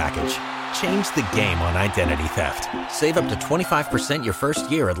Protection Package. Change the game on identity theft. Save up to 25% your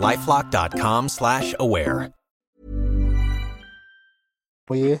first year at LifeLock.com/aware.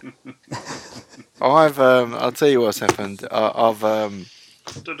 I'll tell you what's happened.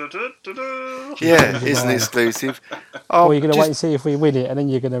 It's an exclusive. Or you're going to wait and see if we win it, and then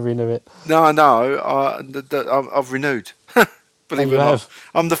you're going to renew it. No. I've renewed. Believe it or not,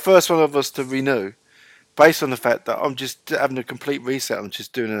 I'm the first one of us to renew, based on the fact that I'm just having a complete reset. I'm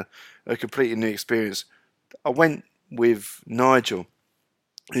just doing a completely new experience. I went with Nigel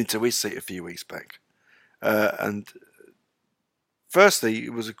into his seat a few weeks back, and firstly,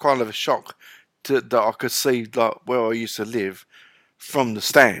 it was a kind of a shock that I could see like where I used to live from the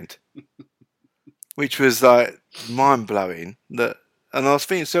stand, which was like mind blowing. And I was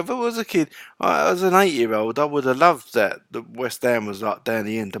thinking, so if I was a kid, as an 8-year-old, I would have loved that West Ham was like down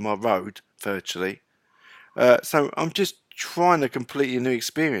the end of my road virtually. So I'm just trying a completely new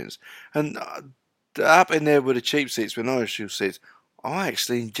experience, and up in there with the cheap seats, with no shoe seats, I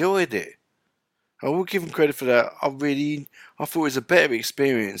actually enjoyed it. I will give them credit for that. I thought it was a better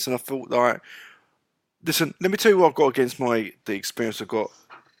experience, and I thought like Listen, let me tell you what I've got against the experience I got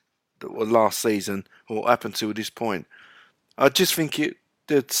last season or up until this point. I just think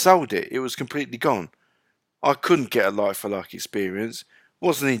they'd sold it. It was completely gone. I couldn't get a like-for-like experience.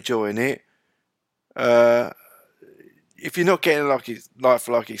 Wasn't enjoying it. If you're not getting a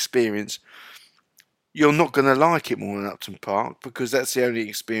like-for-like experience, you're not going to like it more than Upton Park because that's the only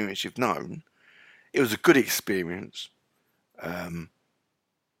experience you've known. It was a good experience. But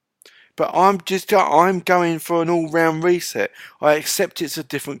I'm going for an all-round reset. I accept it's a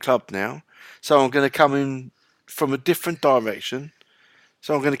different club now. So I'm going to come in from a different direction.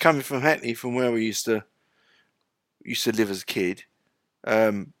 So I'm going to come in from Hackney, from where we used to live as a kid,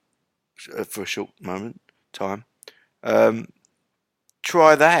 for a short time.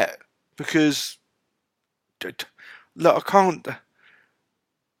 Try that because look,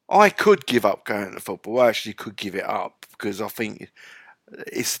 I could give up going to football. I actually could give it up because I think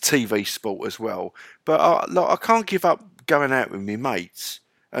it's a TV sport as well. But I can't give up going out with my mates.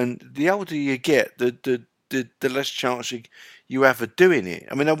 And the older you get, the less chance you have of doing it.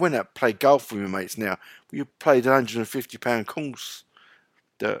 I mean, I went out and played golf with my mates now. We played an £150 course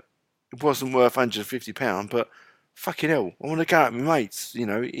that it wasn't worth £150, but fucking hell, I want to go out with my mates. You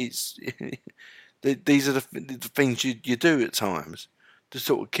know, it's these are the things you do at times to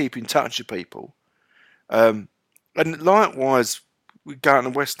sort of keep in touch with people. And likewise, we go out to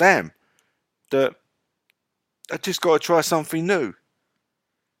West Ham. That I just got to try something new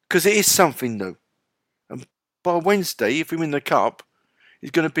because it is something new. And by Wednesday, if we win the cup,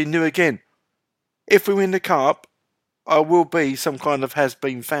 it's going to be new again. If we win the cup, I will be some kind of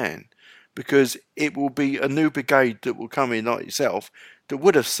has-been fan because it will be a new brigade that will come in like yourself that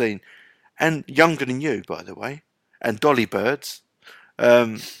would have seen, and younger than you, by the way, and Dolly Birds,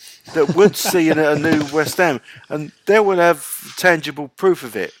 that would see a new West Ham, and they will have tangible proof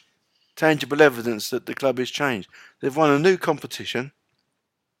of it, tangible evidence that the club has changed. They've won a new competition.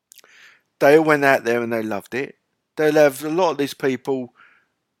 They all went out there and they loved it. They'll have a lot of these people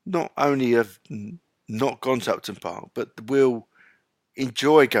not only have not gone to Upton Park, but will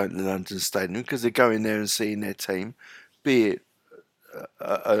enjoy going to the London Stadium because they're going there and seeing their team, be it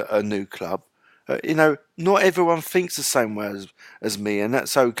a new club. Not everyone thinks the same way as me, and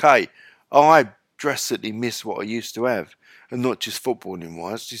that's okay. I drastically miss what I used to have, and not just footballing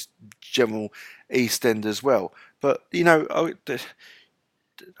wise, just general East End as well. But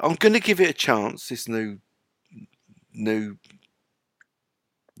I'm going to give it a chance. This new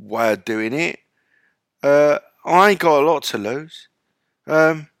way of doing it. I ain't got a lot to lose,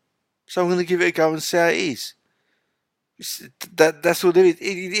 so I'm going to give it a go and see how it is. That's all it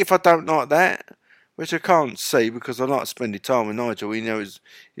is. If I don't like that, which I can't see because I like spending time with Nigel, it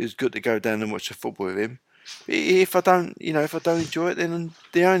was good to go down and watch the football with him. If I don't enjoy it, then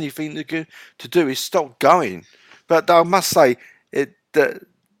the only thing to do is stop going. But I must say that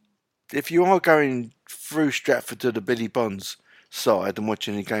if you are going through Stratford to the Billy Bonds side and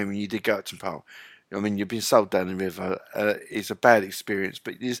watching the game and you did go to Upton Park, I mean, you've been sold down the river. It's a bad experience,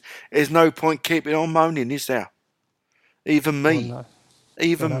 but there's no point keeping on moaning, is there? Even me. Well, no.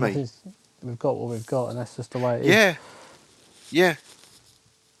 Even me. We've got what we've got, and that's just the way it is. Yeah.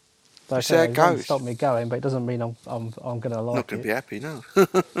 But See how it it won't goes. stop me going, but it doesn't mean I'm going to like it. Not going to be happy, no.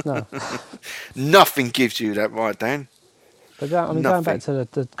 No. Nothing gives you that right, Dan. But going back to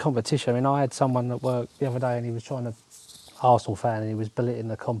the competition, I mean, I had someone at work the other day, and he was trying to Arsenal fan, and he was belittling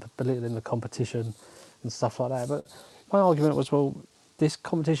the competition and stuff like that. But my argument was, well, this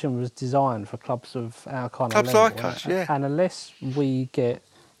competition was designed for clubs of our kind of level. Clubs like us, yeah. And unless we get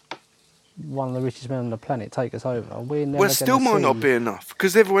one of the richest men on the planet take us over, we're never. Well, it still might not be enough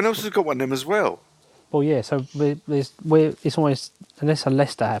because everyone else has got one of them as well. Well, yeah. So it's almost, unless a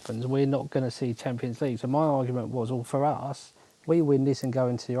Leicester happens, we're not going to see Champions League. So my argument was, well, for us, we win this and go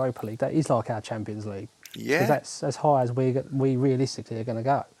into the Europa League. That is like our Champions League. Yeah. Because that's as high as we realistically are going to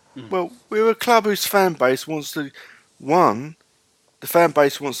go. Well, we're a club whose fan base wants to, one, the fan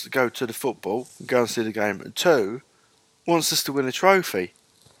base wants to go to the football and go and see the game, and two, wants us to win a trophy,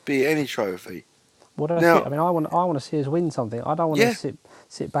 be it any trophy. What do I see? I mean, I want to see us win something. I don't want to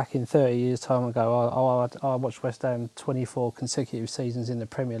sit back in 30 years' time and go, I watched West Ham 24 consecutive seasons in the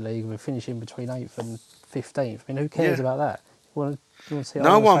Premier League. We're finishing between 8th and 15th. I mean, who cares about that? You want to see?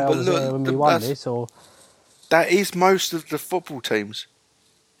 No one, but look, when we won this, or that is most of the football teams,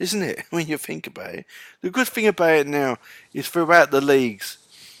 isn't it? When you think about it, the good thing about it now is throughout the leagues,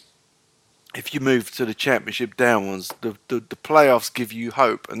 if you move to the Championship down ones, the playoffs give you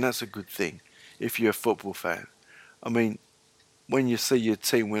hope, and that's a good thing if you're a football fan. I mean, when you see your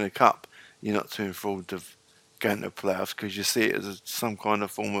team win a cup, you're not too enthralled of going to the playoffs because you see it as some kind of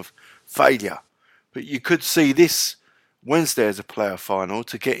form of failure. But you could see this Wednesday as a player final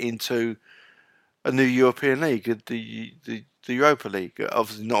to get into a new European league, the Europa League.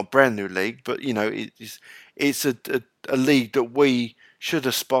 Obviously not a brand new league, but it's a league that we should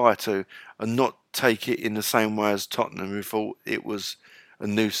aspire to and not take it in the same way as Tottenham, who thought it was a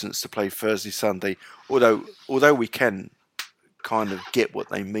nuisance to play Thursday, Sunday. Although we can kind of get what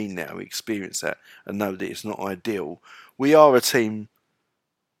they mean now, experience that, and know that it's not ideal. We are a team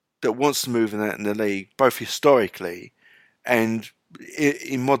that wants to move in the league, both historically and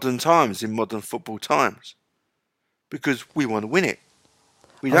in modern times, in modern football times, because we want to win it.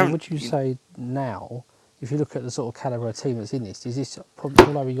 Would you say now, if you look at the sort of calibre of team that's in this, is this probably,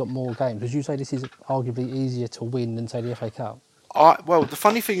 although we got more games, would you say this is arguably easier to win than, say, the FA Cup? Well, the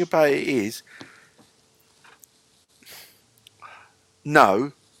funny thing about it is,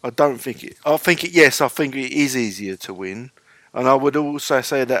 no, I don't think it. I think it is easier to win, and I would also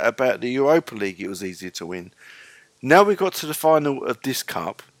say that about the Europa League, it was easier to win. Now we got to the final of this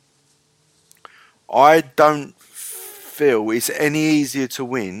cup, I don't feel it's any easier to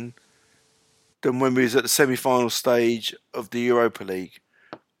win than when we was at the semi-final stage of the Europa League.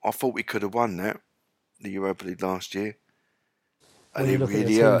 I thought we could have won that, the Europa League last year. And when you it look really at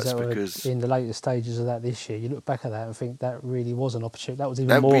the teams hurts that because were in the later stages of that this year, you look back at that and think that really was an opportunity. That was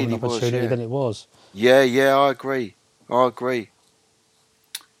even more of an opportunity than it was. Yeah, I agree.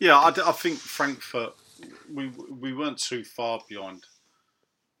 Yeah, I think Frankfurt, we weren't too far behind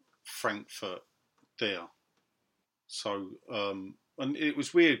Frankfurt there. So, and it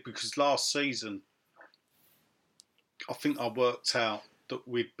was weird because last season, I think I worked out that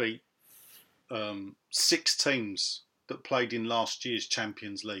we'd beat 6 teams that played in last year's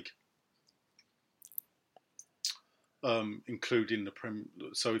Champions League, including the Premier.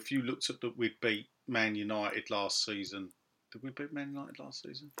 So if you looked at that, we'd beat Man United last season. Did we beat Man United last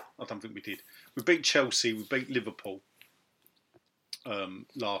season? I don't think we did. We beat Chelsea. We beat Liverpool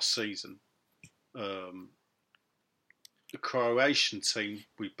last season. The Croatian team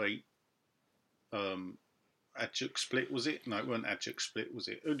we beat. Ajax Split, was it? No, it wasn't Ajax Split, was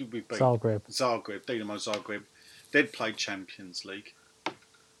it? Who did we beat? Zagreb, Dinamo Zagreb. They'd played Champions League.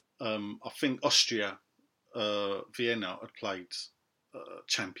 I think Austria, Vienna had played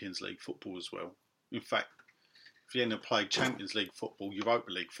Champions League football as well. In fact, Vienna played Champions League football,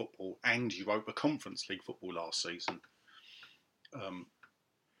 Europa League football, and Europa Conference League football last season.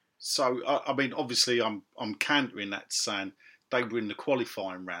 So, I mean, obviously, I'm countering that, saying they were in the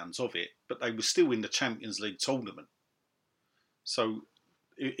qualifying rounds of it, but they were still in the Champions League tournament. So,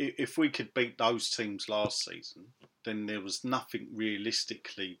 if we could beat those teams last season, then there was nothing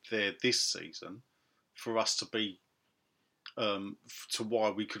realistically there this season for us to be to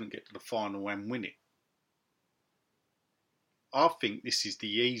why we couldn't get to the final and win it. I think this is the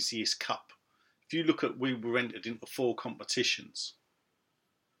easiest cup. If you look at, we were entered into 4 competitions.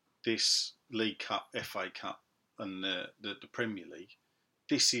 This League Cup, FA Cup and the Premier League.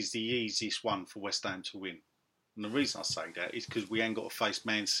 This is the easiest one for West Ham to win. And the reason I say that is because we ain't got to face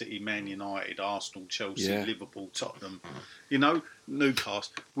Man City, Man United, Arsenal, Chelsea, Liverpool, Tottenham,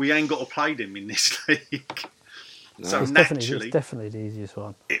 Newcastle. We ain't got to play them in this league. No. So it's definitely the easiest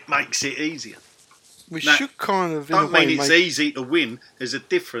one. It makes it easier. We should kind of... Don't mean it's easy to win. There's a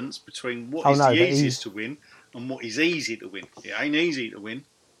difference between what is the easiest to win and what is easy to win. It ain't easy to win.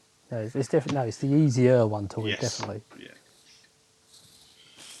 No, it's definitely it's the easier one to win, definitely. Yeah.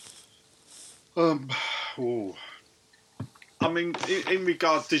 I mean, in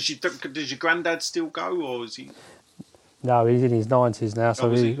regard, does your granddad still go, or is he? No, he's in his 90s now,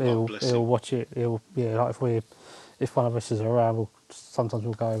 so he'll watch it. Like if one of us is around, sometimes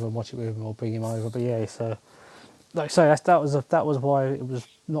we'll go over and watch it with him or bring him over. But yeah, it's like I say, that was why it was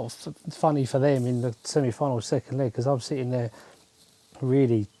not funny for them in the semi-final second leg, because I'm sitting there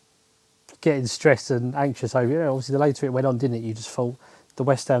really getting stressed and anxious over it. Obviously, the later it went on, didn't it? You just thought the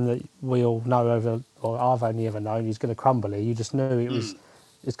West Ham that we all know or I've only ever known, is going to crumble here. You just knew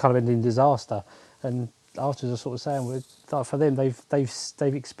it's kind of ending in disaster. And afterwards, I was sort of saying, for them,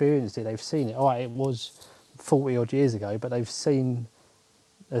 they've experienced it, they've seen it. All right, it was 40 odd years ago, but they've seen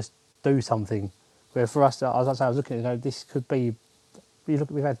us do something. Where for us, as I was looking at it, this could be.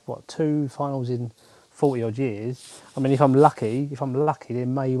 We've had 2 finals in 40 odd years. I mean, if I'm lucky, there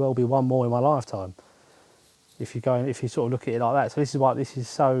may well be one more in my lifetime. If you sort of look at it like that, so this is why this is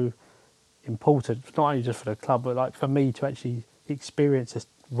so important, not only just for the club, but like for me to actually experience us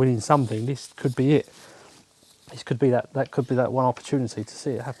winning something. This could be it. This could be that could be that one opportunity to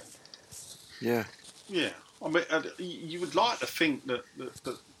see it happen. Yeah. Yeah. I mean, you would like to think that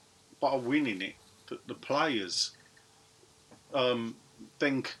by winning it, that the players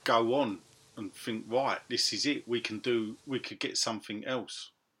then could go on and think, right, this is it. We could get something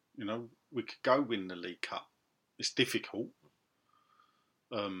else. You know, we could go win the League Cup. It's difficult.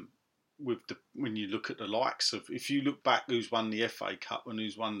 When you look at the likes of, if you look back, who's won the FA Cup and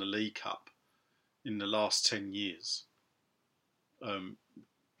who's won the League Cup in the last 10 years,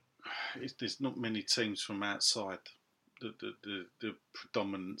 there's not many teams from outside the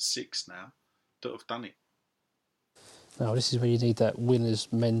predominant 6 now that have done it. No, this is where you need that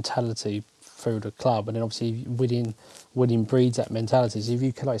winner's mentality through the club, and then obviously winning breeds that mentality. So if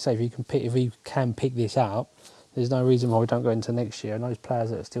you can, like I say, if you can pick this up, there's no reason why we don't go into next year. And those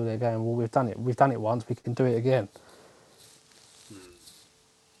players that are still there going, well, we've done it once, we can do it again.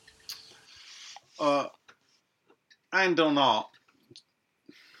 And on art,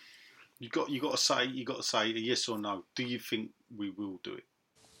 you got to say a yes or no. Do you think we will do it?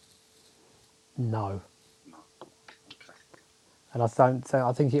 No. Okay. And I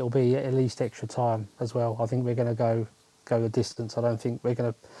think it'll be at least extra time as well. I think we're going to go the distance. I don't think we're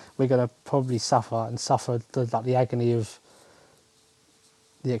going to probably suffer the agony of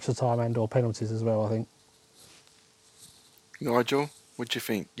the extra time and or penalties as well. I think. Nigel, what do you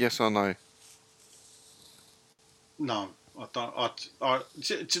think? Yes or no? No, I don't.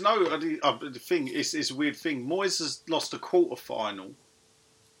 Do you know the thing? It's a weird thing. Moyes has lost a quarter final,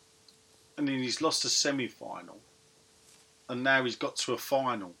 and then he's lost a semi-final, and now he's got to a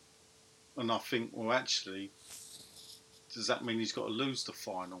final. And I think, well, actually, does that mean he's got to lose the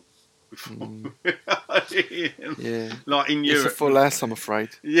final before? Yeah, like in Europe. It's a full ass, I'm afraid.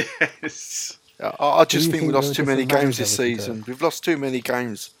 Yes. I just think we lost too many games this manager we can season. We've lost too many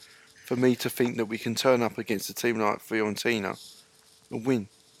games for me to think that we can turn up against a team like Fiorentina and win,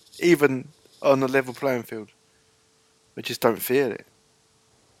 even on a level playing field. I just don't feel it.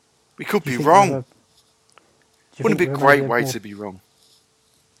 We could be wrong. Wouldn't it be a great way to be wrong?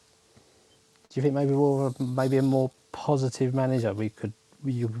 Do you think maybe a more positive manager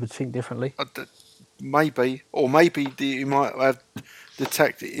you would think differently? Maybe, or maybe he might have the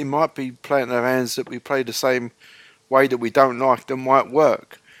tactic. It might be playing our hands that we play the same way that we don't like that might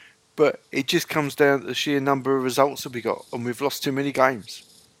work. But it just comes down to the sheer number of results that we got, and we've lost too many games.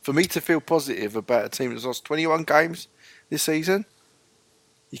 For me to feel positive about a team that's lost 21 games this season,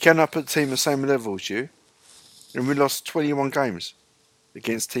 you cannot put a team at the same level as you, and we lost 21 games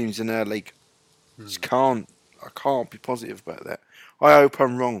against teams in our league. I can't be positive about that. I hope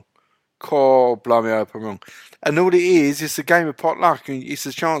I'm wrong. God, blimey, I hope I'm wrong. And all it is, it's a game of potluck, and it's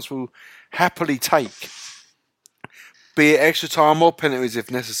a chance we'll happily take. Be it extra time or penalties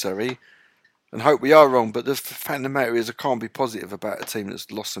if necessary, and hope we are wrong. But the fact of the matter is, I can't be positive about a team that's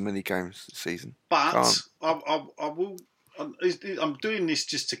lost so many games this season. But I will. I'm doing this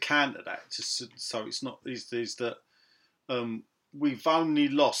just to counter that, just so it's not. Is that we've only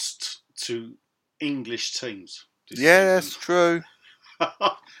lost to English teams. Yeah, that's true.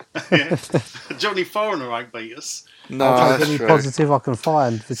 Yeah. Johnny Foreigner ain't beat us. No, I'll take that's any true. positive I can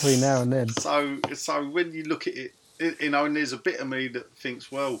find between now and then. So when you look at it, you know, and there's a bit of me that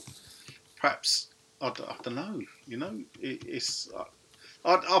thinks, well, perhaps I don't know. You know,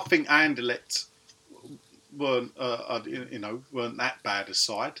 I think Anderlecht weren't that bad a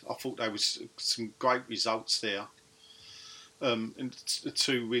side. I thought there was some great results there. And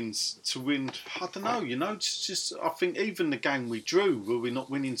 2 wins to win. I don't know. You know, it's just I think even the game we drew, were we not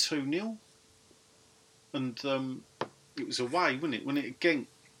winning 2-0? And it was away, wasn't it? When it again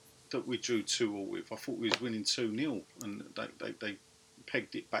that we drew 2-2 with, I thought we was winning 2-0, and they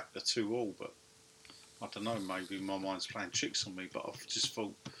pegged it back to 2-2. But I don't know. Maybe my mind's playing tricks on me. But I've just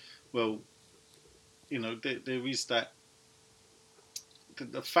thought, well, you know, there is that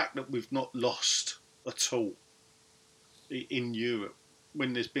the fact that we've not lost at all in Europe,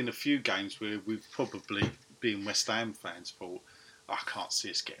 when there's been a few games where we've probably been West Ham fans thought, I can't see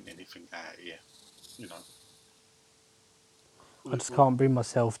us getting anything out of here, you know. I just can't bring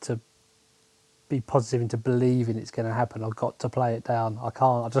myself to be positive and to believing it's going to happen. I've got to play it down. I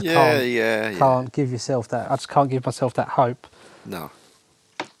can't. I just can't give yourself that. I just can't give myself that hope. No.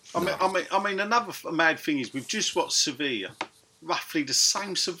 I mean, another mad thing is we've just watched Sevilla, roughly the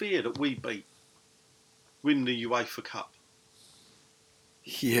same Sevilla that we beat, win the UEFA Cup.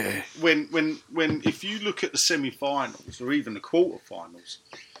 Yeah. When if you look at the semi-finals or even the quarter-finals,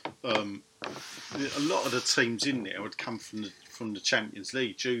 a lot of the teams in there would come from the Champions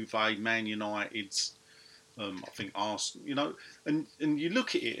League, Juve, Man United, I think Arsenal, you know, and you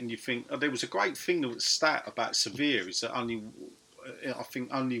look at it and you think there was a great thing that was stat about Sevilla is that only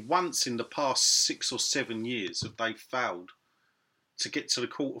once in the past 6 or 7 years have they failed to get to the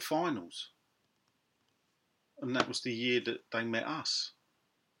quarter-finals, and that was the year that they met us.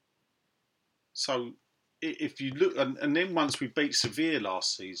 So if you look, and then once we beat Sevilla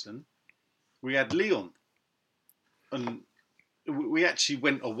last season, we had Lyon, and we actually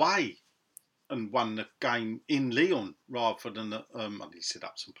went away and won the game in Lyon rather than at, I need to set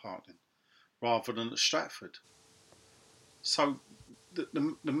up some parking, rather than at Stratford. So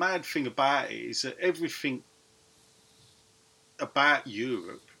the mad thing about it is that everything about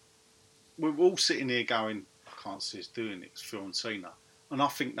Europe, we're all sitting here going, I can't see us doing it, it's Fiorentina. And I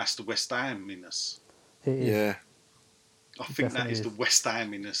think that's the West Ham in us. It is. Yeah. I think that is the West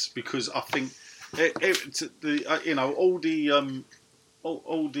Ham in us, because I think all the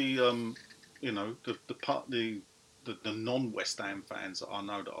non-West Ham fans that I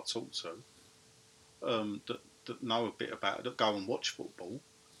know that I talk to, that know a bit about it, that go and watch football,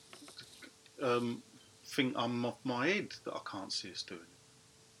 think I'm off my head that I can't see us doing it.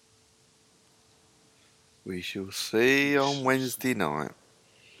 We shall see on Wednesday night.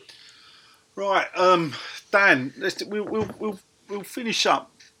 Right, Dan, we'll finish up.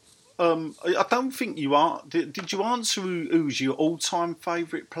 I don't think you are. Did you answer who's your all-time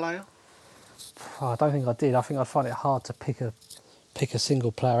favourite player? I don't think I did. I think I'd find it hard to pick a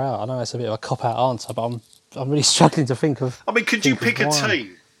single player out. I know that's a bit of a cop-out answer, but I'm really struggling to think of. I mean, could you pick a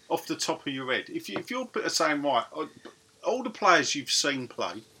team off the top of your head? If you're saying, right, all the players you've seen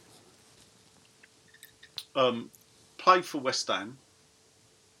play, played for West Ham,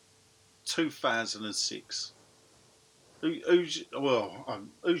 2006. Who's your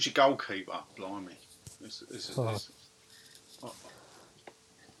goalkeeper? Blimey.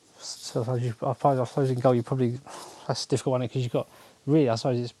 So I suppose in goal, you probably, that's a difficult one because you've got, really, I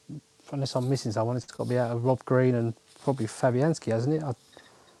suppose it's, unless I'm missing someone, it's got to be out of Rob Green and probably Fabianski, hasn't it? I'm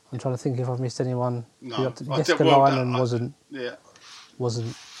trying to think if I've missed anyone. No, Jessica Lyman wasn't.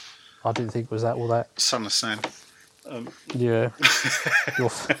 I didn't think was that all that. Son of Sam. Yeah.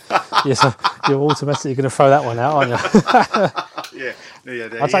 You're automatically going to throw that one out, aren't you? yeah.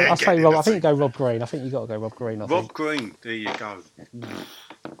 I'll say Rob. I think you go Rob Green. I think you got to go Rob Green. Rob Green. There you go.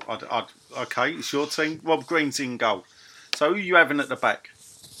 Okay, it's your team. Rob Green's in goal. So who are you having at the back?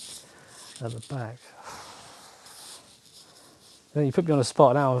 At the back. Then you put me on the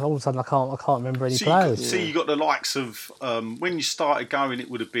spot now. All of a sudden, I can't remember any players. You got the likes of when you started going, it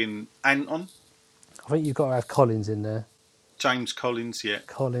would have been Anton. I think you've got to have Collins in there. James Collins, yeah.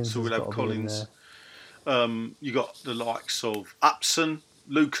 Collins. So we'll have Collins. You got the likes of Upson,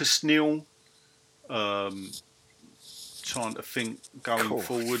 Lucas Neal. Trying to think going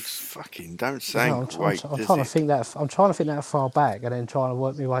forward. Fucking don't say. I'm trying to think that far back, and then trying to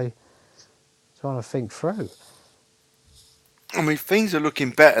work my way, trying to think through. I mean, things are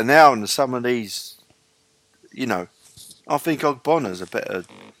looking better now than some of these. You know, I think Ogbonna's a better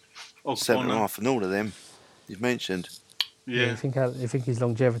centre half than all of them you've mentioned. Yeah, you think his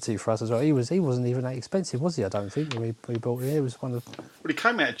longevity for us as well. He wasn't even that expensive, was he? I don't think when we bought him. He was one of. Well, he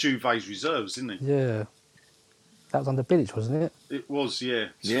came out of Juve's reserves, didn't he? Yeah, that was under Bilic, wasn't it? It was, yeah.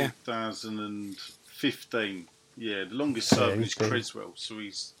 2015. Yeah, the longest serving is Creswell, so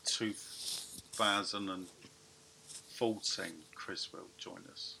he's 2014. Creswell joined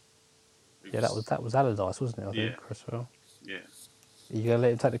us. That was Allardyce, wasn't it? I think Creswell. Yeah. Are you gonna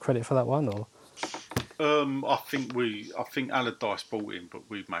let him take the credit for that one, or? I think Allardyce bought him, but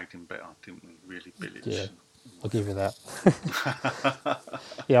we made him better, didn't we? Really, Bilic. Yeah, I'll give you that.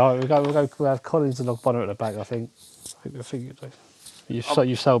 Yeah, we'll have Collins and Ogbonna at the back. I think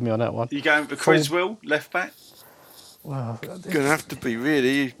you've sold me on that one. You going for Creswell, left back? Well, it's going to have to be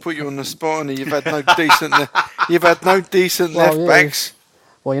really. You put you on the spot, and you've had no decent left backs.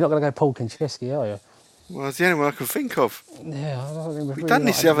 Well, you're not going to go Paul Konchesky, are you? Well, it's the only one I can think of. Yeah, I don't think we've done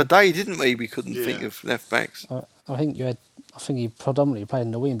this the other day, didn't we? We couldn't think of left backs. I think he predominantly played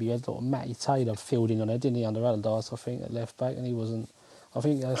in the wing, but you had sort of Matty Taylor fielding on it, didn't he, under Allardyce? I think at left back, and he wasn't. I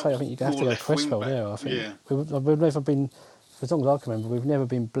think you have to go Cresswell there. I think we've never been, for as long as I can remember, we've never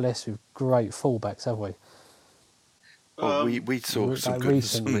been blessed with great fullbacks, have we? Well, we saw some good.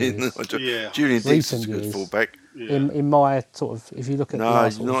 Julian Deeds is a good fullback. Yeah. In my sort of, if you look at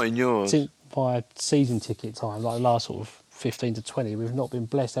not in yours. My season ticket time, like the last sort of 15 to 20, we've not been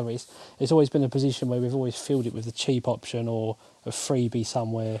blessed, have we? It's always been a position where we've always filled it with the cheap option or a freebie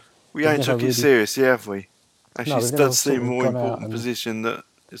somewhere. We ain't took it seriously, have we? Actually, it does seem a more important position that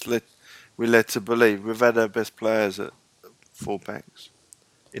we're led to believe. We've had our best players at fullbacks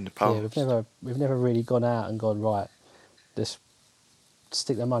in the past. Yeah, we've never really gone out and gone, right, let's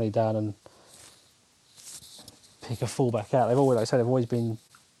stick the money down and pick a fullback out. They've always been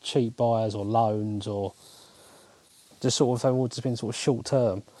cheap buyers or loans or just sort of, they've all just been sort of short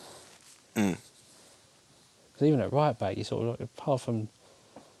term. Because even at right back, you sort of, apart from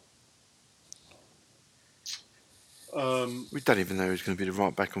We don't even know who's going to be the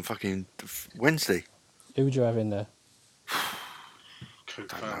right back on fucking Wednesday. Who would you have in there?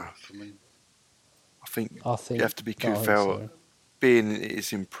 Kufal for me. I think you have to be no, I think Kufal, so. being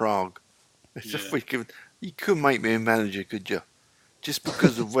it's in Prague. It's Yeah. just freaking. You couldn't make me a manager, could you? Just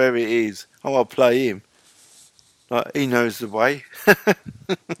because of where it is. Oh, I'll play him. Like, he knows the way. Yeah, but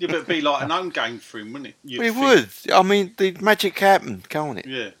it'd be like an own game for him, wouldn't it? You'd It think. would. I mean, the magic happened, can't it?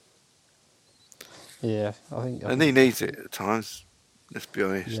 Yeah. Yeah, I think. And he needs it at times. Let's be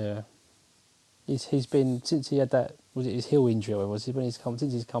honest. Yeah. He's been since he had that, was it his heel injury or was it when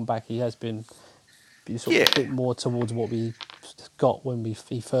since he's come back, he has been sort of a bit more towards what we got when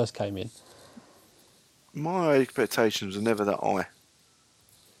he first came in. My expectations were never that high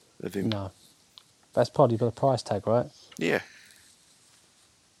of him. No. That's probably for the price tag, right? Yeah.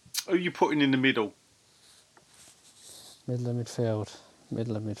 Who are you putting in the middle? Middle of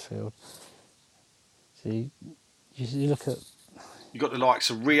midfield. See, you look at. You got the likes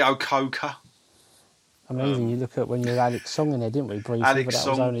of Rio Coca. I mean, even you look at when you had Alex Song in there, didn't we? Briefly, Alex but that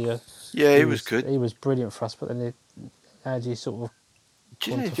Song. was only a. Yeah, he was good. He was brilliant for us, but then how do you sort of?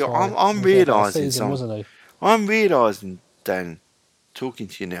 Do you know, quantify I'm it? realising Season, something. wasn't he? I'm realising, Dan, talking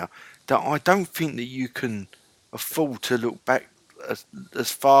to you now, that I don't think that you can afford to look back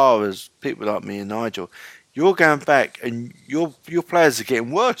as far as people like me and Nigel. You're going back, and your players are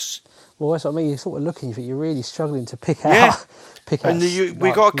getting worse. Well, that's what I mean. You're sort of looking, but you're really struggling to pick Yeah. out. And out,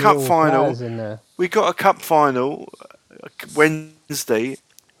 we got a cup real final. players in there. We got a cup final Wednesday,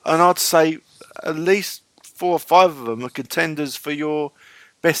 and I'd say at least 4 or 5 of them are contenders for your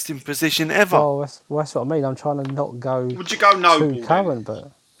best in position ever. Well, that's what I mean. I'm trying to not go. Would you go Noble? too current,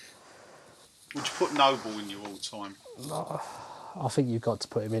 but would you put Noble in your all time? I think you've got to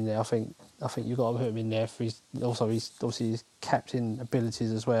put him in there. I think you've got to put him in there for his obviously his captain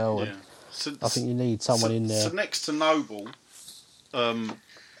abilities as well. Yeah. And I think you need someone in there. So next to Noble,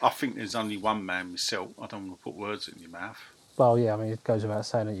 I think there's only one man myself. I don't want to put words in your mouth. Well, yeah, I mean, it goes without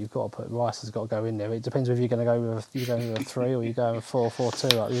saying that you've got to put Rice has got to go in there. It depends whether you're going to go with a 3 or you're going with 4-4-2.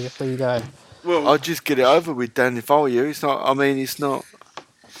 Like, where are you going? Well, I'll just get it over with, Dan. If I were you, it's not. I mean, it's not.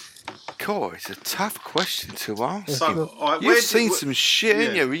 God, it's a tough question to ask. so, You've seen some shit,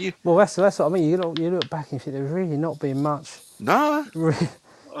 haven't you? Well, that's what I mean. You look back and think there's really not been much. No.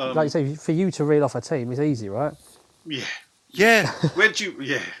 Like you say, for you to reel off a team is easy, right? Yeah. Yeah. Where'd you put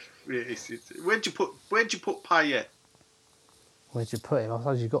Payet? Where'd you put him? I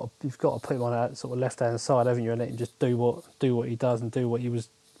suppose you've got to put him on that sort of left hand side, haven't you? And let him just do what he does and do what he was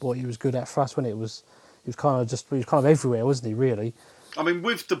good at for us. When he was kind of everywhere, wasn't he? Really. I mean,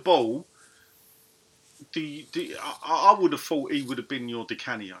 with the ball, I would have thought he would have been your Di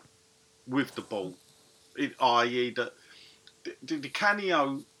Canio with the ball, i.e. that Di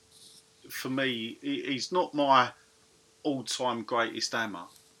Canio for me, he's not my all-time greatest hammer.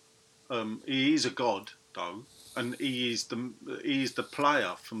 He is a god though, and he is the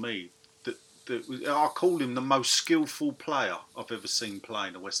player for me that I call him the most skillful player I've ever seen play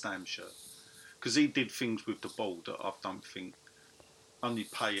in a West Ham shirt, because he did things with the ball that I don't think only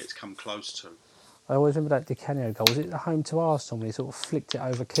Payet's come close to. I always remember that Di Canio goal. Was it the home to Arsenal when he sort of flicked it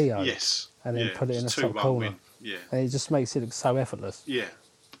over Keogh? Yes. And then put it in the top 2-1 corner. win. Yeah. And it just makes it look so effortless. Yeah.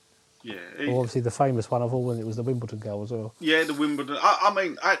 Yeah. Well, obviously, the famous one of all, when it was the Wimbledon goal as well. Yeah, the Wimbledon. I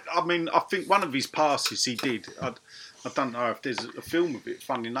mean, I think one of his passes he did. I don't know if there's a film of it.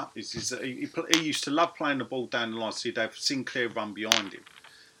 Funny enough, is that he used to love playing the ball down the line. So he'd have Sinclair run behind him,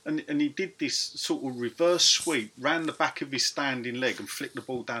 and he did this sort of reverse sweep round the back of his standing leg and flick the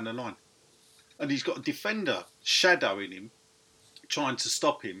ball down the line. And he's got a defender shadowing him, trying to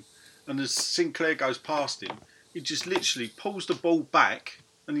stop him. And as Sinclair goes past him, he just literally pulls the ball back,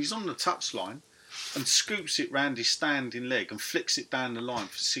 and he's on the touchline, and scoops it round his standing leg and flicks it down the line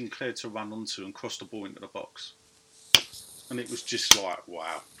for Sinclair to run onto and cross the ball into the box. And it was just like,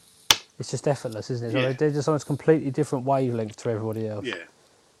 wow. It's just effortless, isn't it? Yeah. So they're just on a completely different wavelength to everybody else. Yeah.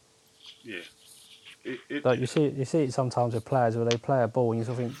 Yeah. Like you see it sometimes with players where they play a ball and you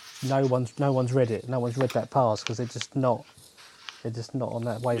sort of think no one's read it, no one's read that pass because they're just not on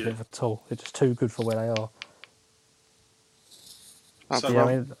that wavelength at all. They're just too good for where they are. So,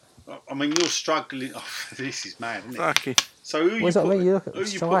 yeah, I mean, you're struggling. Oh, this is mad, isn't it? Okay. So who are you look at putting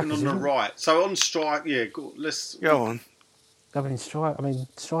strikers, on the isn't it? right? So on strike, yeah. Let's Go on. Strikers.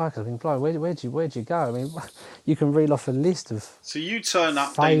 I mean, bloody, where'd you go? I mean, you can reel off a list of. So you turn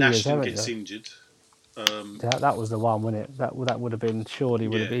up, failures, Dane Ashton haven't gets you? injured. That was the one, wasn't it? That would have been he would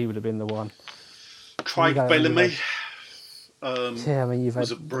have been the one. Craig You go- Bellamy. Yeah, I mean you've had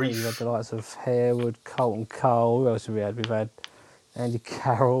the likes of Harewood, Colton Cole. Who else have we had? We've had Andy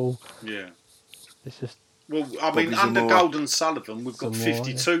Carroll. Yeah. It's just Well, I mean, Bobby under Zamora. Golden Sullivan, we've got Zamora,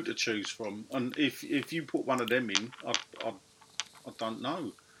 52 to choose from, and if you put one of them in, I don't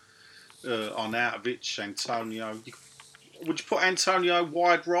know. Arnautovic, Antonio. Would you put Antonio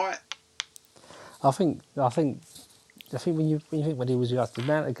wide right? I think when you think when he was young, the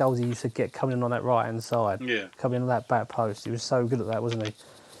amount of goals he used to get coming in on that right hand side, Yeah. coming in on that back post, he was so good at that, wasn't he?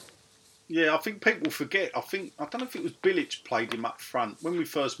 Yeah, I think people forget. I don't know if it was Bilic played him up front when we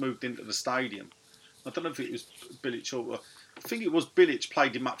first moved into the stadium. I don't know if it was Bilic or I think it was Bilic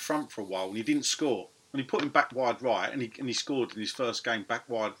played him up front for a while and he didn't score. And he put him back wide right and he scored in his first game back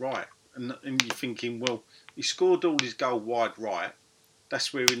wide right. And you're thinking, well, he scored all his goal wide right.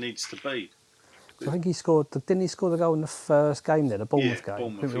 That's where he needs to be. I think he scored. Didn't he score the goal in the first game there, the Bournemouth game?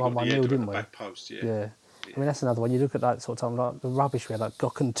 Bournemouth. I think we won 1-0, didn't we? Back post, yeah. Yeah. I mean, that's another one. You look at that sort of time, like the rubbish we had, like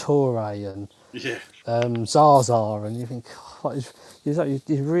Gokhan Toure and Zaza, and you think, God,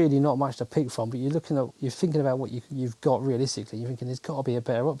 there's really not much to pick from. But you're thinking about what you've got realistically. You're thinking there's got to be a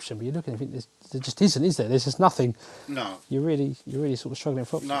better option. But you're looking and think there just isn't, is there? There's just nothing. No. You're really sort of struggling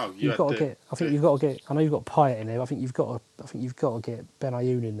for. No, you've got to get. I think you've got to get. I know you've got Payet in there. But I think you've got to get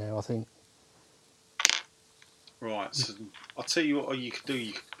Benayoun in there. I think. Right, so I'll tell you what you could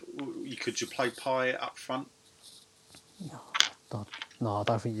do. Could you play Payet up front? No, I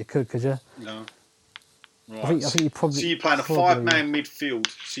don't think you could you? No. Right. I think you probably. So you're playing a 5-man midfield.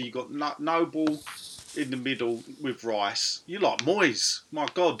 So you got Noble in the middle with Rice. You like Moyes? My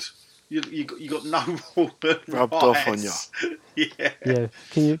God, you got Noble rubbed Rice. off on you. Yeah. Yeah.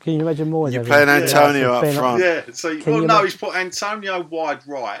 Can you imagine Moyes? You're playing Antonio up front. Yeah. So he's put Antonio wide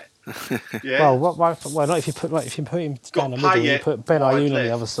right. Yeah. Well, not if you put him down the middle. Payet You put Benayoun on the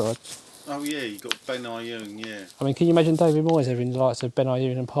other side. Oh yeah, you got Benayoun. Yeah. I mean, can you imagine David Moyes having the likes of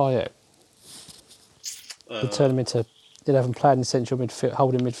Benayoun and Payet? He'd turn them into 11 players in central midfield,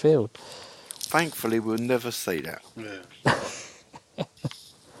 holding midfield. Thankfully, we'll never see that. Yeah.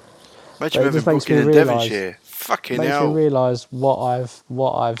 Imagine having booking in Devonshire. Fucking hell. Makes me realise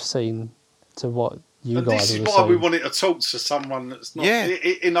what I've seen to what you and guys this have is why seen. we wanted to talk to someone that's not. Yeah,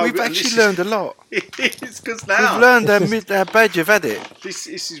 we've actually learned a lot. It's because now we've learned how bad you've had it. This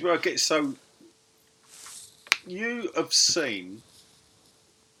is where I get so. You have seen,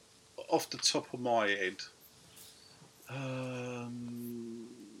 off the top of my head,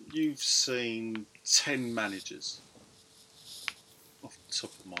 you've seen 10 managers off the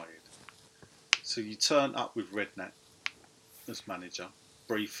top of my head. So you turn up with Redknapp as manager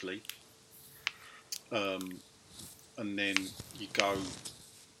briefly. And then you go,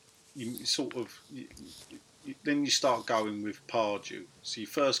 then you start going with Pardew. So your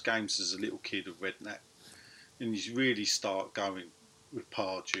first games as a little kid of Redknapp, and you really start going with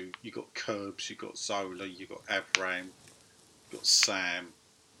Pardew. You got Curbs, you got Zola, you got Avram, you got Sam,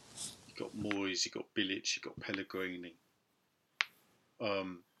 you got Moyes, you got Bilic, you got Pellegrini.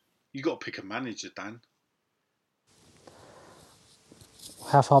 You got to pick a manager, Dan.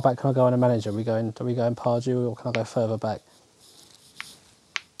 How far back can I go on a manager? Are we going Pardew or can I go further back?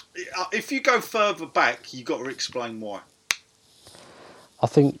 If you go further back, you got to explain why. I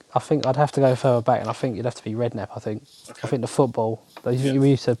think I'd have to go further back, and I think you'd have to be Redknapp. I think the football. We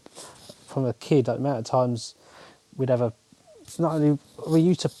used to, from a kid, the amount of times we'd have a. Not only we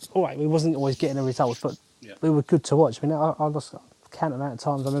used to. All right, we wasn't always getting the results, but we were good to watch. I mean, I lost count the amount of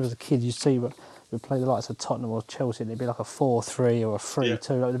times I remember as a kid. You see, we'd play the likes of Tottenham or Chelsea, and it'd be like a 4-3 or a 3-2.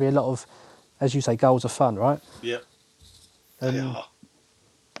 Like, there'd be a lot of, as you say, goals of fun, right? Yeah.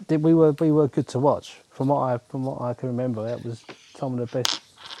 We were good to watch. From what I can remember, that was some of the best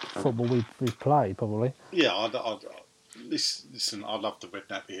football we've played, probably. Yeah, listen, I love the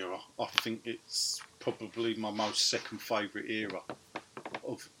Redknapp era. I think it's probably my most second favourite era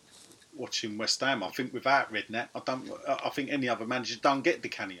of watching West Ham. I think without Redknapp, I think any other managers don't get Di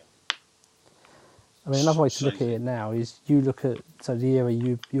Canio. I mean, another way to look at it now is you look at the era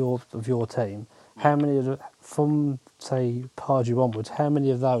of your team. How many from say Pardew onwards? How many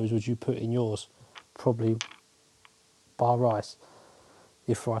of those would you put in yours? Probably bar Rice,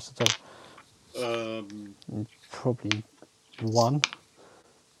 if Rice at all. Probably one.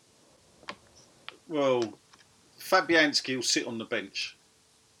 Well, Fabianski will sit on the bench.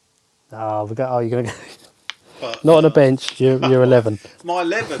 You're going to go. But, not on the bench. You're 11. My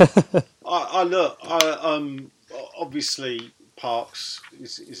 11. Obviously Parks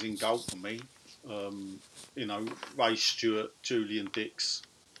is in goal for me. Ray Stewart, Julian Dix.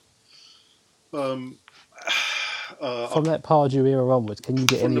 From that Pardew era onwards, can you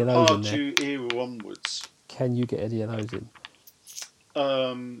get any of those in there? From the Pardew era onwards. Can you get any of those in?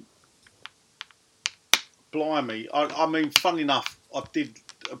 Blimey. I mean, fun enough, I did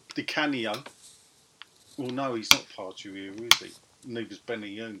Di Canio. Well, no, he's not Pardew, is he? Neither's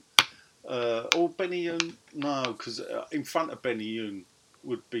Benny Yoon. Or Benny Yoon, no, because in front of Benny Yoon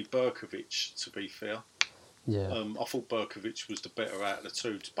would be Berkovic, to be fair. Yeah. I thought Berkovic was the better out of the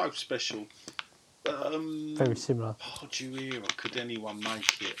two. It's both special. Very similar. Pardew era, could anyone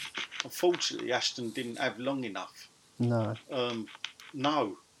make it? Unfortunately, Ashton didn't have long enough. No.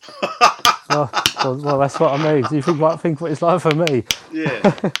 No. well, that's what I mean. Do you think what it's like for me? Yeah.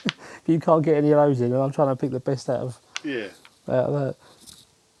 If you can't get any of those in, and I'm trying to pick the best out of that.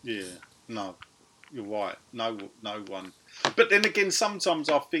 Yeah. No. You're right. No one. But then again, sometimes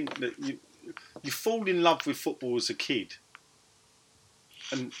I think that you fall in love with football as a kid.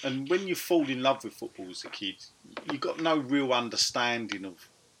 And when you fall in love with football as a kid, you got no real understanding of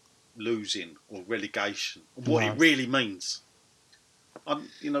losing or relegation, or what it really means.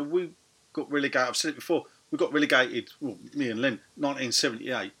 We got relegated. I've said it before. We got relegated. Well, me and Len,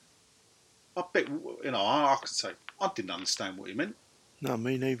 1978. I bet I could say I didn't understand what he meant. No,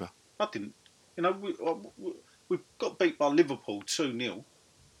 me neither. I didn't. We got beat by Liverpool 2-0.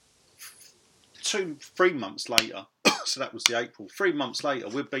 3 months later, so that was the April. 3 months later,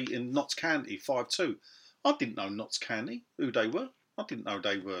 we're beating Notts County 5-2. I didn't know Notts County, who they were. I didn't know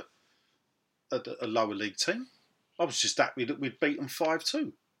they were a lower league team. I was just happy that we'd beaten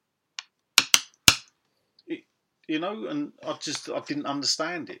 5-2. And I didn't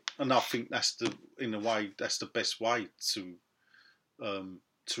understand it. And I think that's the best way to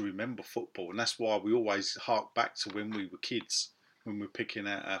remember football. And that's why we always hark back to when we were kids, when we were picking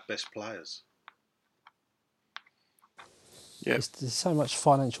out our best players. Yeah. There's so much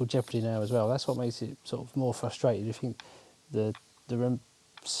financial jeopardy now as well. That's what makes it sort of more frustrating. You think the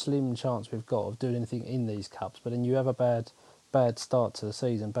slim chance we've got of doing anything in these cups, but then you have a bad start to the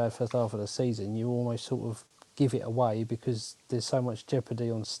season, bad first half of the season, you almost sort of give it away because there's so much jeopardy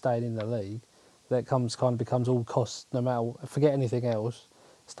on staying in the league that becomes all costs. No matter, forget anything else,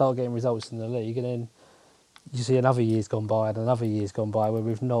 start getting results in the league, and then you see another year's gone by and another year's gone by where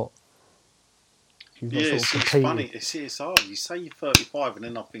we've not. It's funny. It's hard. You say you're 35, and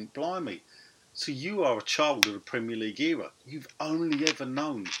then I think, blimey. So you are a child of the Premier League era. You've only ever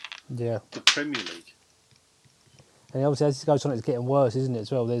known the Premier League. And obviously, as it goes on, it's getting worse, isn't it,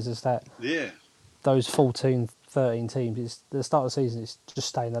 as well? There's just that... Yeah. Those 14, 13 teams, it's the start of the season, it's just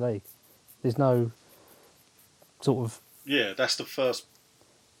stay in the league. There's no sort of... Yeah, that's the first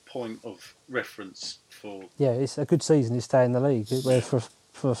point of reference for... Yeah, it's a good season, is stay in the league. Where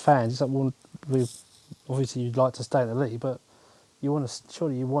for fans, it's like, well, obviously you'd like to stay in the league, but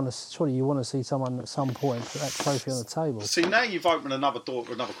surely you want to see someone at some point put that trophy on the table. See, now you've opened another door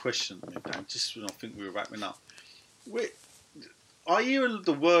for another question, Dan, just when I think we were wrapping up. I hear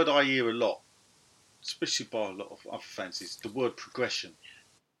a lot, especially by a lot of other fans, is the word progression.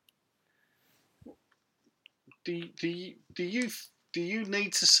 Do you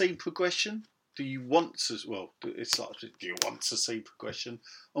need to see progression? Do you want to? Well, it's like, do you want to see progression?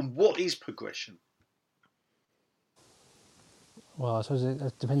 And what is progression? Well, I suppose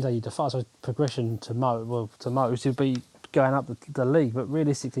it depends how you define. I suppose progression to most would be going up the league, but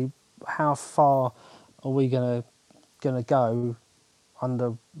realistically, how far are we going to go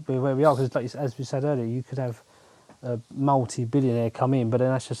under where we are? Because, as we said earlier, you could have a multi-billionaire come in, but then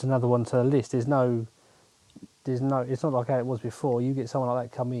that's just another one to the list. It's not like how it was before. You get someone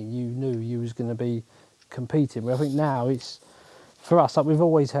like that come in, you knew you was going to be competing. But I think now it's, for us, like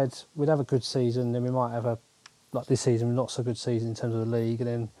we'd have a good season, then we might have like this season, not so good season in terms of the league, and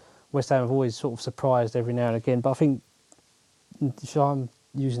then West Ham have always sort of surprised every now and again. But I think if I'm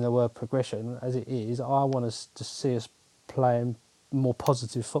using the word progression as it is, I want us to see us playing more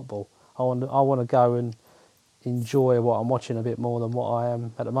positive football. I want to go and enjoy what I'm watching a bit more than what I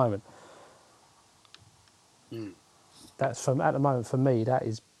am at the moment. That's at the moment for me. That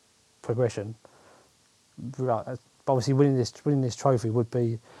is progression. Right. Obviously, winning this trophy would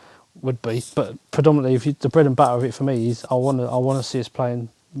be, but predominantly, the bread and butter of it for me is I want to see us playing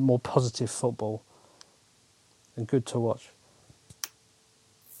more positive football and good to watch.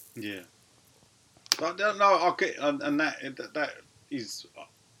 Yeah. I get, and that is,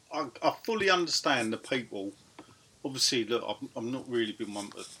 I fully understand the people. Obviously, look, I'm not really been one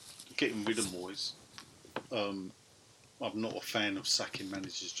for getting rid of Moyes. I'm not a fan of sacking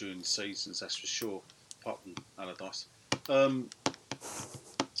managers during the seasons, that's for sure, apart from Allardyce.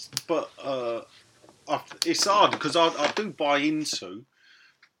 But it's hard because I do buy into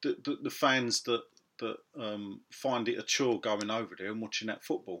the fans that find it a chore going over there and watching that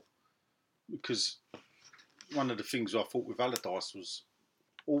football. Because one of the things I thought with Allardyce was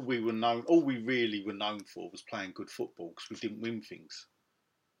all we really were known for was playing good football because we didn't win things,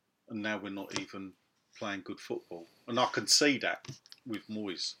 and now we're not even playing good football, and I can see that with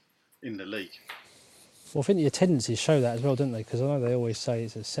Moyes in the league. Well, I think the attendances show that as well, don't they? Because I know they always say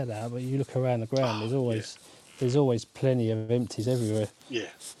it's a sellout, but you look around the ground, there's always plenty of empties everywhere. Yeah.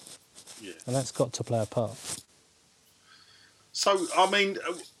 And that's got to play a part. So, I mean,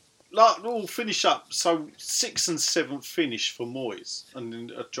 like, we'll finish up. So, 6th and 7th finish for Moyes, and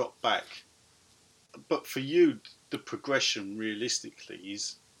then a drop back. But for you, the progression realistically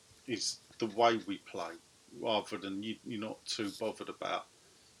is the way we play, rather than you're not too bothered about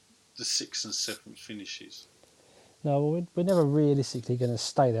the 6th and 7th finishes. No, well, we're never realistically going to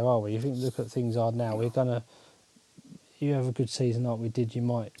stay there, are we? You think, look at things are now. We're gonna. You have a good season like we did, you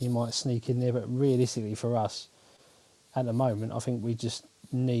might sneak in there. But realistically, for us, at the moment, I think we just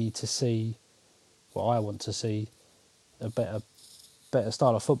need to see. What I want to see, a better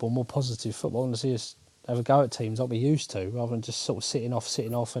style of football, more positive football. I want to see us have a go at teams like we used to, rather than just sort of sitting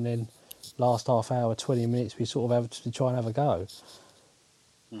off, and then last half hour, 20 minutes, we sort of have to try and have a go.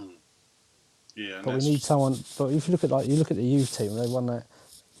 Yeah, but we need someone. But if you look at the youth team, they won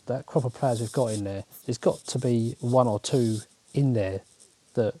that crop of players we've got in there. There's got to be one or two in there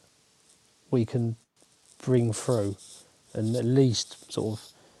that we can bring through, and at least sort of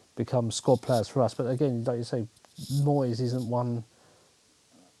become squad players for us. But again, like you say, Moyes isn't one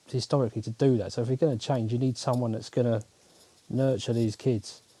historically to do that. So if you're going to change, you need someone that's going to nurture these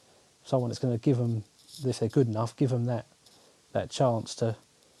kids, someone that's going to give them, if they're good enough, give them that chance to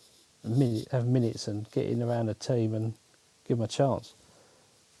have minutes and get in around a team and give them a chance.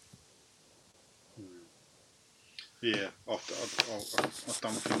 Yeah, I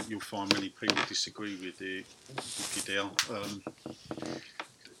don't think you'll find many people disagree with you, Dale.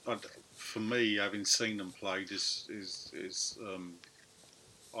 For me, having seen them played,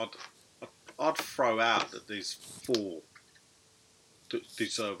 I'd throw out that there's 4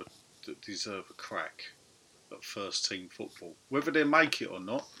 that deserve a crack at first team football. Whether they make it or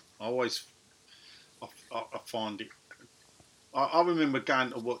not, I find it. I remember going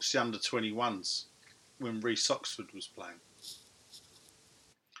to watch the under-21s when Reece Oxford was playing,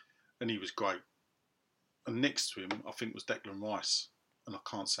 and he was great. And next to him, I think, was Declan Rice, and I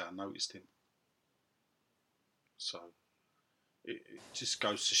can't say I noticed him. So it just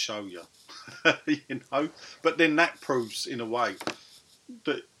goes to show you, you know. But then that proves, in a way,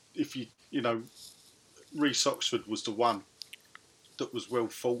 that if you know, Reece Oxford was the one that was well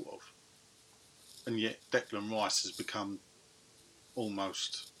thought of, and yet Declan Rice has become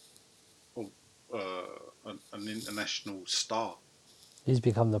almost an international star. He's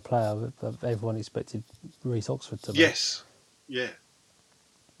become the player that everyone expected Reece Oxford to be. Yes, yeah.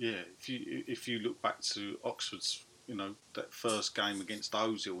 If you look back to Oxford's, that first game against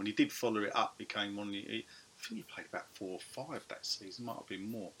Ozil, and he did follow it up, he came on. I think he played about 4 or 5 that season, might have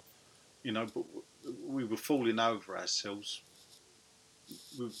been more. But we were falling over ourselves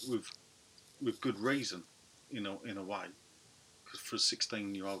with good reason, in a way, because for a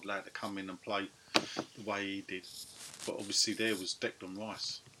 16-year-old lad to come in and play the way he did. But obviously there was Declan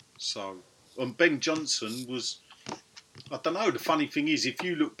Rice. So, and Ben Johnson was, I don't know, the funny thing is, if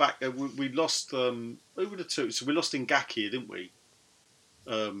you look back, we lost, who were the two? So we lost Ngakia, didn't we?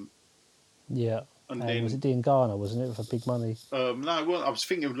 Yeah. And then, was it Dean Garner, wasn't it, for big money? No, well, I was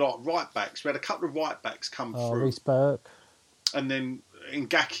thinking of like right backs. We had a couple of right backs come through. Reece Burke. And then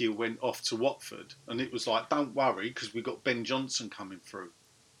Ngakia went off to Watford, and it was like, don't worry, because we got Ben Johnson coming through.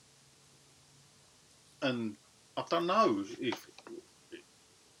 And I don't know if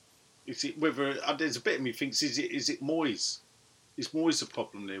is it whether there's a bit of me thinks is it Moyes? Is Moyes the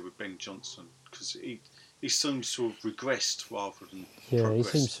problem there with Ben Johnson? Because he seems to have regressed rather than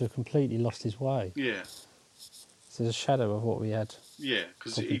progressed. He seems to have completely lost his way. Yeah. There's a shadow of what we had. Yeah,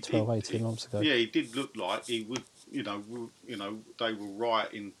 because 12, 18 months ago. Yeah, he did look like he would. They were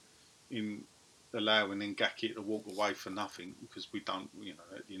right in allowing Ngakia to walk away for nothing, because we don't.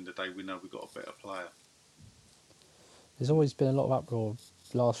 At the end of the day, we know we got a better player. There's always been a lot of uproar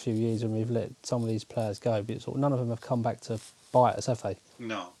the last few years when we've let some of these players go, but none of them have come back to bite us, have they?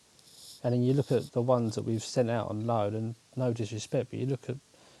 No. And then you look at the ones that we've sent out on loan, and no disrespect, but you look at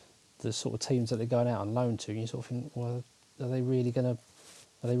the sort of teams that they're going out on loan to, and you sort of think, well, are they really going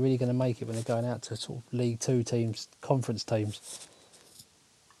to make it when they're going out to sort of League Two teams, conference teams?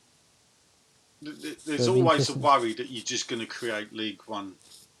 There's always a worry that you're just going to create League One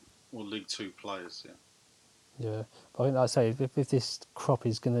or League Two players. Yeah. Yeah, but I think, like I say, if this crop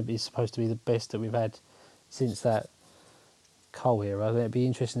is going to be supposed to be the best that we've had since that Cole era, I think it'd be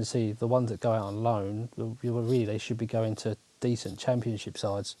interesting to see the ones that go out on loan. Really, they should be going to decent Championship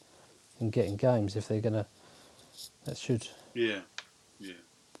sides and getting games if they're going to. That should. Yeah.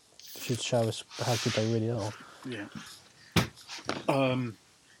 should show us how good they really are. Yeah.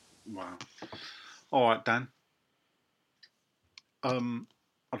 Wow. All right, Dan.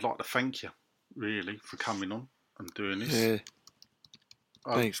 I'd like to thank you, really, for coming on and doing this. Yeah.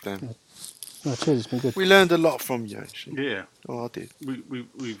 Thanks, Dan. No, cheers, it's been good. We learned a lot from you, actually. Yeah. Oh, I did.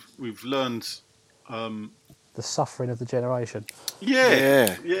 We've learned. The suffering of the generation.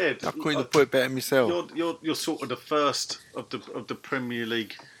 Yeah. I couldn't have put it better myself. You're sort of the first of the Premier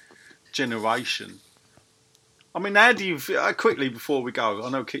League generation. I mean, how do you quickly before we go? I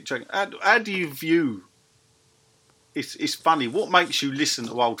know, keep checking. How do you view? It's funny. What makes you listen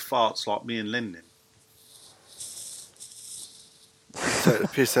to old farts like me and Lennon? Take the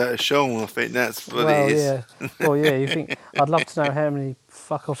piss out of Sean. I think that's what it is. Yeah. Well, yeah. You think I'd love to know how many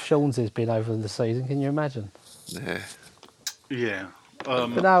fuck off Sean's there's been over the season. Can you imagine? Yeah. Yeah. But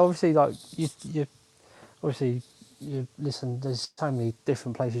no, obviously, like you listen. There's so many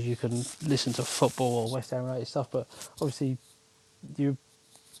different places you can listen to football or West Ham related stuff. But obviously, you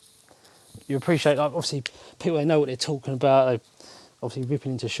appreciate, like, obviously people, they know what they're talking about. They, obviously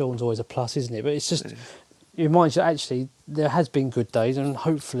ripping into Sean's always a plus, isn't it? But it's just, it reminds you actually there has been good days, and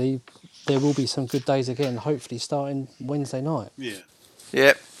hopefully there will be some good days again, hopefully starting Wednesday night. Yeah.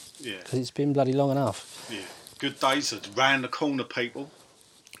 Yep. Yeah. Because it's been bloody long enough. Yeah. Good days are round the corner, people.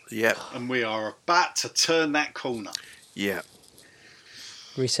 Yep. And we are about to turn that corner. Yeah.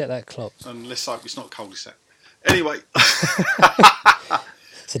 Reset that clock. And let's hope it's not cul-de-sac. Anyway.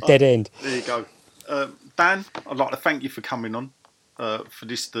 It's a dead end. There you go. Dan, I'd like to thank you for coming on for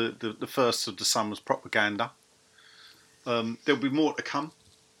this, the first of the summer's Properganda. There'll be more to come.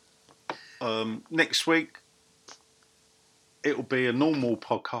 Next week, it'll be a normal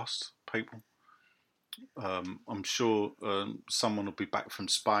podcast, people. I'm sure someone will be back from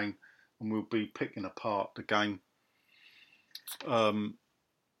Spain and we'll be picking apart the game. I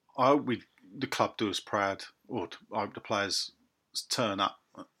hope the club do us proud, or I hope the players turn up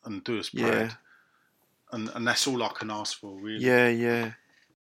and do us proud. And that's all I can ask for, really. Yeah.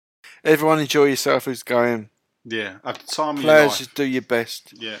 Everyone enjoy yourself who's going. Yeah, at the time of your Players, life. just do your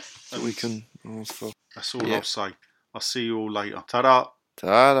best. Yeah. That we can ask for. That's all I'll say. I'll see you all later. Ta-da.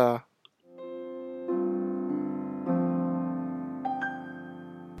 Ta-da.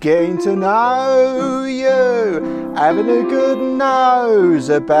 Getting to know you, having a good nose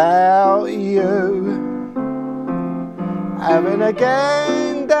about you, having a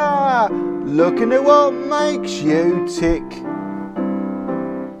gander, looking at what makes you tick.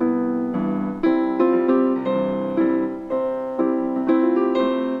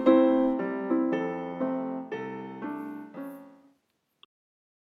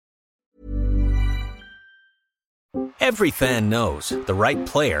 Every fan knows the right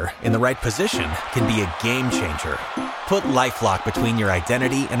player in the right position can be a game changer. Put LifeLock between your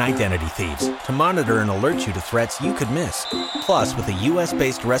identity and identity thieves to monitor and alert you to threats you could miss. Plus, with a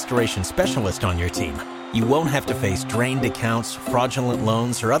U.S.-based restoration specialist on your team, you won't have to face drained accounts, fraudulent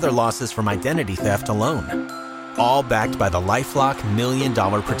loans, or other losses from identity theft alone. All backed by the LifeLock $1 Million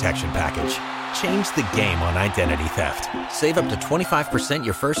Protection Package. Change the game on identity theft. Save up to 25%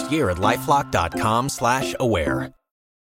 your first year at LifeLock.com/aware.